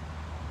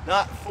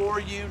 not for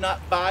you,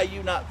 not by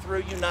you, not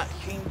through you, not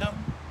kingdom.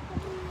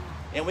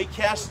 And we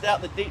cast it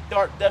out in the deep,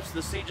 dark depths of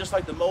the sea, just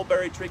like the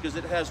mulberry tree, because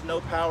it has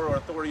no power or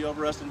authority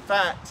over us. In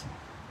fact,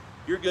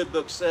 your good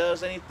book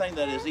says anything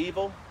that is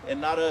evil and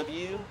not of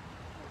you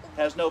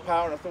has no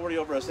power and authority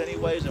over us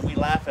anyways, and we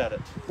laugh at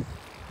it.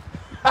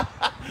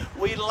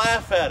 We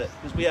laugh at it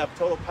because we have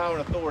total power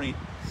and authority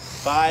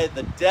by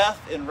the death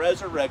and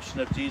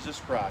resurrection of Jesus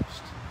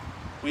Christ.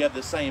 We have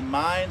the same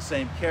mind,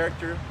 same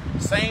character,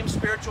 same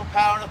spiritual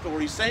power and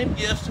authority, same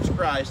gifts as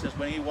Christ as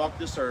when he walked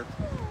this earth,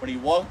 when he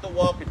walked the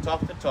walk and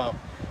talked the talk.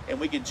 And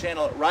we can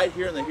channel it right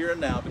here in the here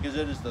and now, because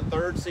it is the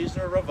third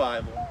season of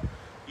revival.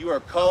 You are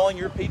calling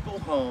your people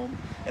home,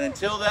 and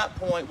until that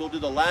point, we'll do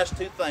the last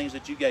two things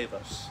that you gave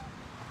us.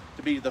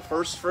 To be the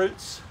first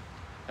fruits,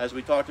 as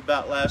we talked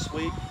about last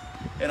week,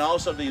 and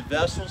also be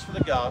vessels for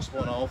the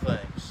gospel in all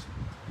things.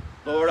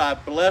 Lord, I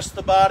bless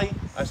the body.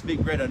 I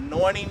speak great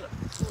anointing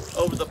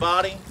over the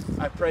body.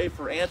 I pray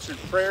for answered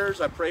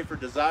prayers. I pray for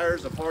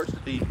desires of hearts to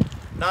be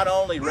not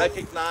only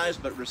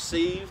recognized, but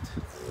received.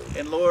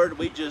 And Lord,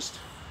 we just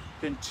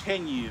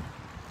continue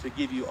to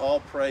give you all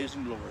praise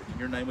and glory. In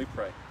your name we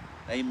pray.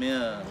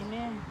 Amen.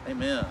 Amen.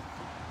 Amen.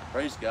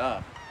 Praise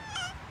God.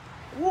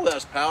 Ooh,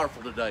 that's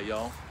powerful today,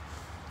 y'all.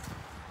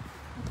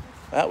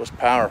 That was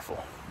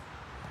powerful.